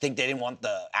 I think they didn't want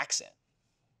the accent.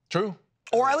 True.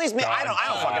 Or at least, I don't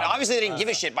fucking know. Obviously, they didn't give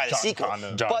a shit by the sequel.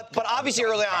 But obviously,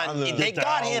 early on, they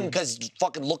got him because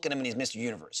fucking look at him and he's Mr.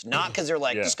 Universe. Not because they're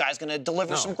like, this guy's going to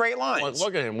deliver some great lines.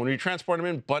 Look at him. When you transport him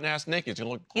in butt-ass naked, he's going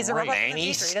to look He's great. a robot in the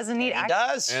future. He doesn't need acting. He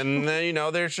does. And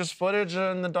then, there's just footage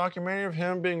in the documentary of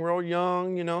him being real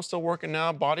young, still working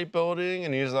out, bodybuilding,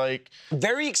 and he's like...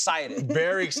 Very excited.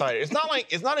 Very excited.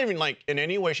 It's not even like in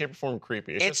any way, shape, or form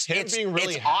creepy. It's just him being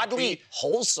really It's oddly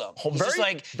wholesome.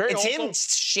 It's him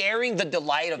sharing the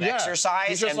delight of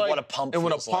exercise and what a pump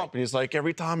feels like. And he's like,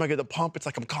 every time I get the pump, it's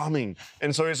like I'm coming.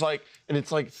 And so he's like,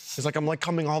 I'm like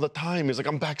coming all the time. He's like,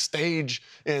 I'm backstage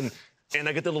and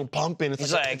I get the little pump in.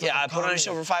 He's like, I put on a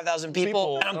show for 5,000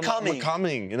 people and I'm coming. I'm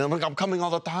coming. And I'm like, I'm coming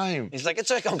all the time. He's like, it's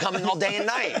like I'm coming all day and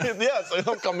night. Yeah, so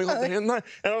I'm coming all day and night.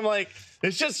 And I'm like,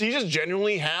 he's just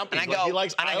genuinely happy. And I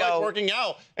like working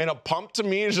out. And a pump to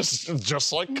me is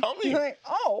just like coming. You're like,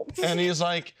 oh. And he's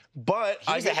like, but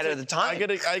he's ahead of the time.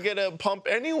 I get a pump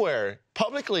anywhere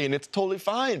publicly, and it's totally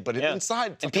fine. But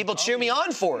inside, and people cheer me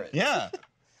on for it. Yeah.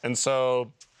 And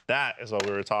so that is what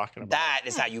we were talking about. That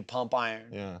is how you pump iron.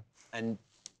 Yeah. And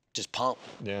just pump.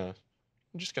 Yeah.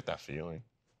 You just get that feeling.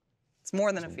 It's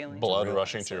more than a feeling. Blood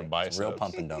rushing to your biceps. Real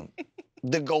pump and dump.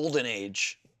 The golden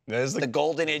age. That is the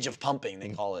golden age of pumping, they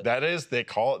call it. That is the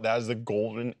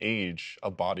golden age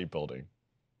of bodybuilding.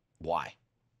 Why?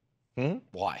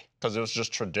 Why? Because it was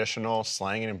just traditional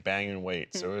slanging and banging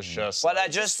weights. It was just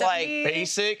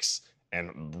basics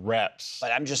and reps.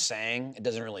 But I'm just saying, it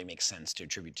doesn't really make sense to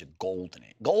attribute to golden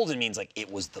age. Golden means like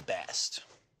it was the best.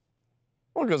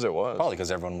 Well, because it was. Probably because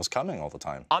everyone was coming all the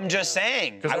time. I'm just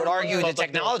saying. I would argue the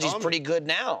technology's pretty good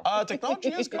now. Technology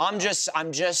is good. I'm just.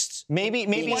 Maybe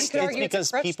it's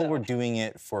because people were doing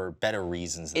it for better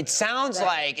reasons. It sounds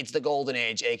like it's the golden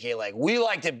age, aka like we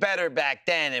liked it better back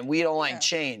then and we don't like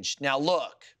change. Now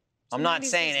look, I'm not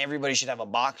saying everybody should have a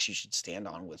box you should stand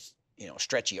on with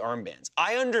stretchy armbands.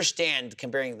 I understand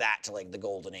comparing that to like the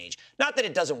golden age. Not that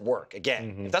it doesn't work.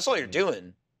 Again, if that's all you're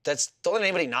doing. Don't let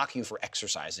anybody knock you for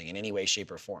exercising in any way,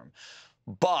 shape, or form.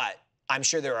 But I'm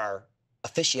sure there are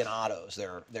aficionados.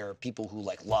 There are people who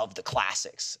love the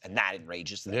classics, and that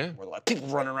enrages them. Yeah. Where like people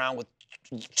running around with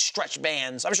stretch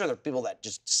bands. I'm sure there are people that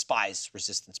just despise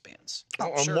resistance bands.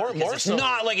 Sure. More it's so,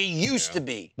 not like it used to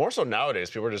be. More so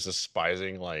nowadays, people are just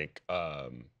despising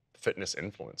fitness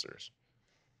influencers,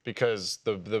 because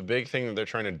the big thing that they're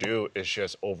trying to do is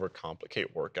just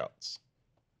overcomplicate workouts.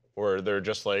 Where they're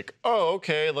just like, oh,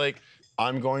 okay, like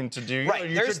I'm going to do Right,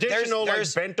 your traditional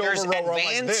there's like bent over row like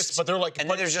advanced, this, but they're like, and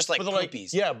then there's just like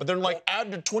poopies. Yeah, but they're like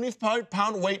add a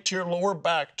 25-pound weight to your lower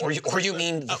back. Or you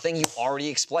mean the thing you already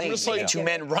explained? just like- two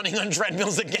men running on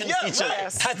treadmills against each other.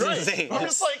 right, That's right. insane. I'm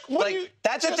just like, what do you,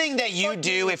 that's the thing that you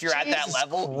do if you're at that Jesus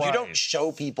level. You don't Christ.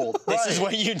 show people this is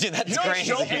what you do. That's You don't crazy.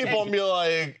 show people and be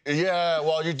like, yeah,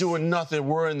 well, you're doing nothing.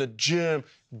 We're in the gym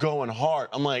going hard.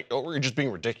 I'm like, oh, we're just being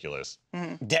ridiculous.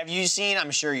 Have you seen? I'm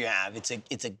sure you have. I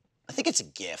think it's a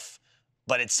GIF,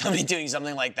 but it's somebody doing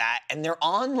something like that, and they're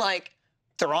on like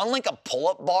a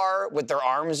pull-up bar with their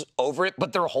arms over it,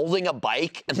 but they're holding a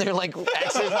bike and they're like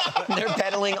they're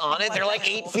pedaling on it. They're like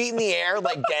 8 feet in the air,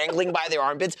 like dangling by their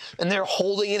armpits, and they're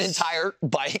holding an entire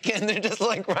bike and they're just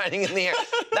like riding in the air.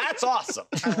 That's awesome.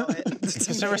 Did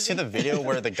you ever see the video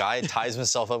where the guy ties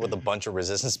himself up with a bunch of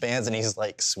resistance bands and he's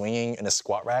like swinging in a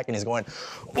squat rack and he's going,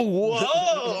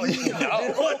 whoa! You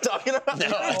know what I'm talking about? No,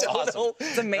 it's awesome.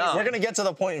 It's amazing. We're gonna get to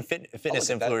the point in fitness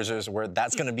influencers where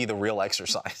that's gonna be the real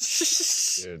exercise.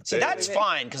 Dude, See, that's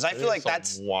fine, because I feel like some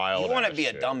that's wild you want to ass be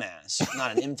a shit. dumbass,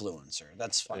 not an influencer.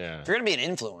 That's fine. Yeah. If you're gonna be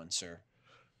an influencer,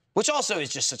 which also is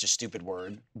just such a stupid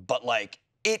word, but like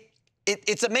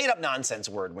it's a made-up nonsense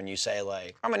word when you say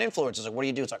like I'm an influencer. It's like, what do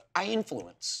you do? It's like I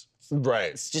influence.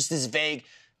 right. It's just this vague.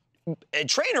 A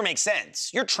trainer makes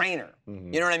sense. You're a trainer.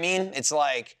 You know what I mean? It's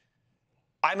like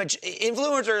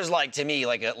influencer is like to me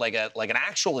like an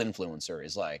actual influencer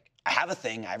is like I have a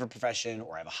thing, I have a profession,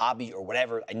 or I have a hobby, or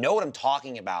whatever. I know what I'm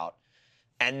talking about,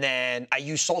 and then I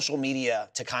use social media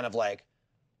to kind of like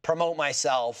promote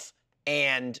myself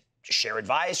and share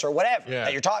advice or whatever Yeah.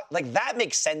 that you're talking. Like that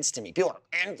makes sense to me. People are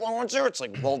influencer. It's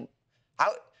like, well,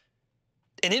 how?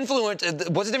 An influencer.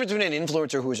 What's the difference between an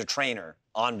influencer who is a trainer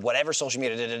on whatever social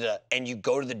media, and you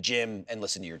go to the gym and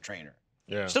listen to your trainer?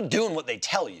 Yeah. You're still doing what they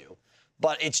tell you,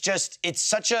 but it's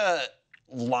such a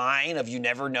line of you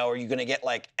never know. Are you going to get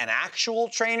like an actual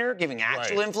trainer giving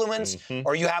actual Right. influence,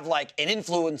 or you have like an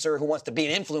influencer who wants to be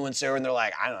an influencer and they're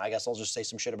like, I don't know, I guess I'll just say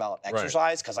some shit about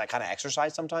exercise because I kind of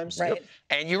exercise sometimes. Right.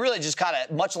 And you really just kind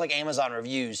of, much like Amazon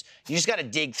reviews, you just got to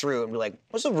dig through and be like,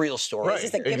 what's the real story? Right.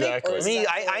 Is this a gimmick Exactly. or For is me,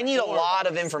 that I need a lot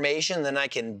of information, then I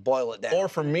can boil it down. Or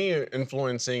for me,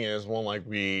 influencing is when like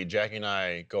Jackie and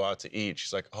I go out to eat.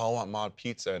 She's like, oh, I want mod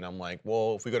pizza. And I'm like,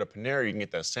 well, if we go to Panera, you can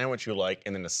get that sandwich you like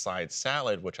and then a side salad,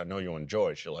 which I know you'll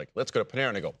enjoy. She's like, let's go to Panera.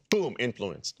 And I go, boom,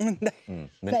 influenced.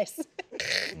 nice?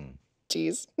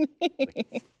 Jeez.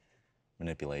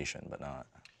 Manipulation, but not.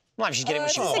 well, she's getting what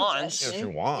she It's a wants. suggestion.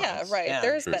 If you want. Yeah, right. Yeah,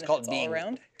 There's it's called benefits all being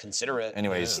around. considerate.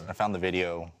 Anyways, I found the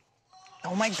video.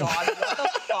 Oh my God, what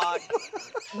the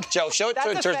fuck? Joe, show it That's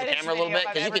towards the the fetish camera a little video bit. if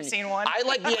 'cause I've you ever can, seen one. I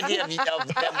like the idea of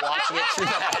them watching it through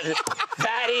that.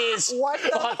 That is What the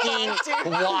fucking fuck,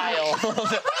 dude? wild.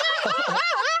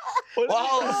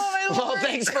 Well,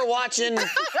 thanks for watching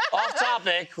Off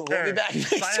Topic. We'll be back next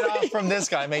Sign week. off from this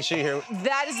guy. Make sure you hear.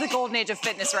 That is the golden age of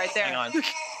fitness right there. Hang on.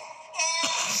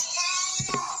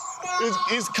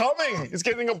 He's coming. He's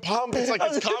getting a pump. It's like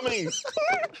it's coming.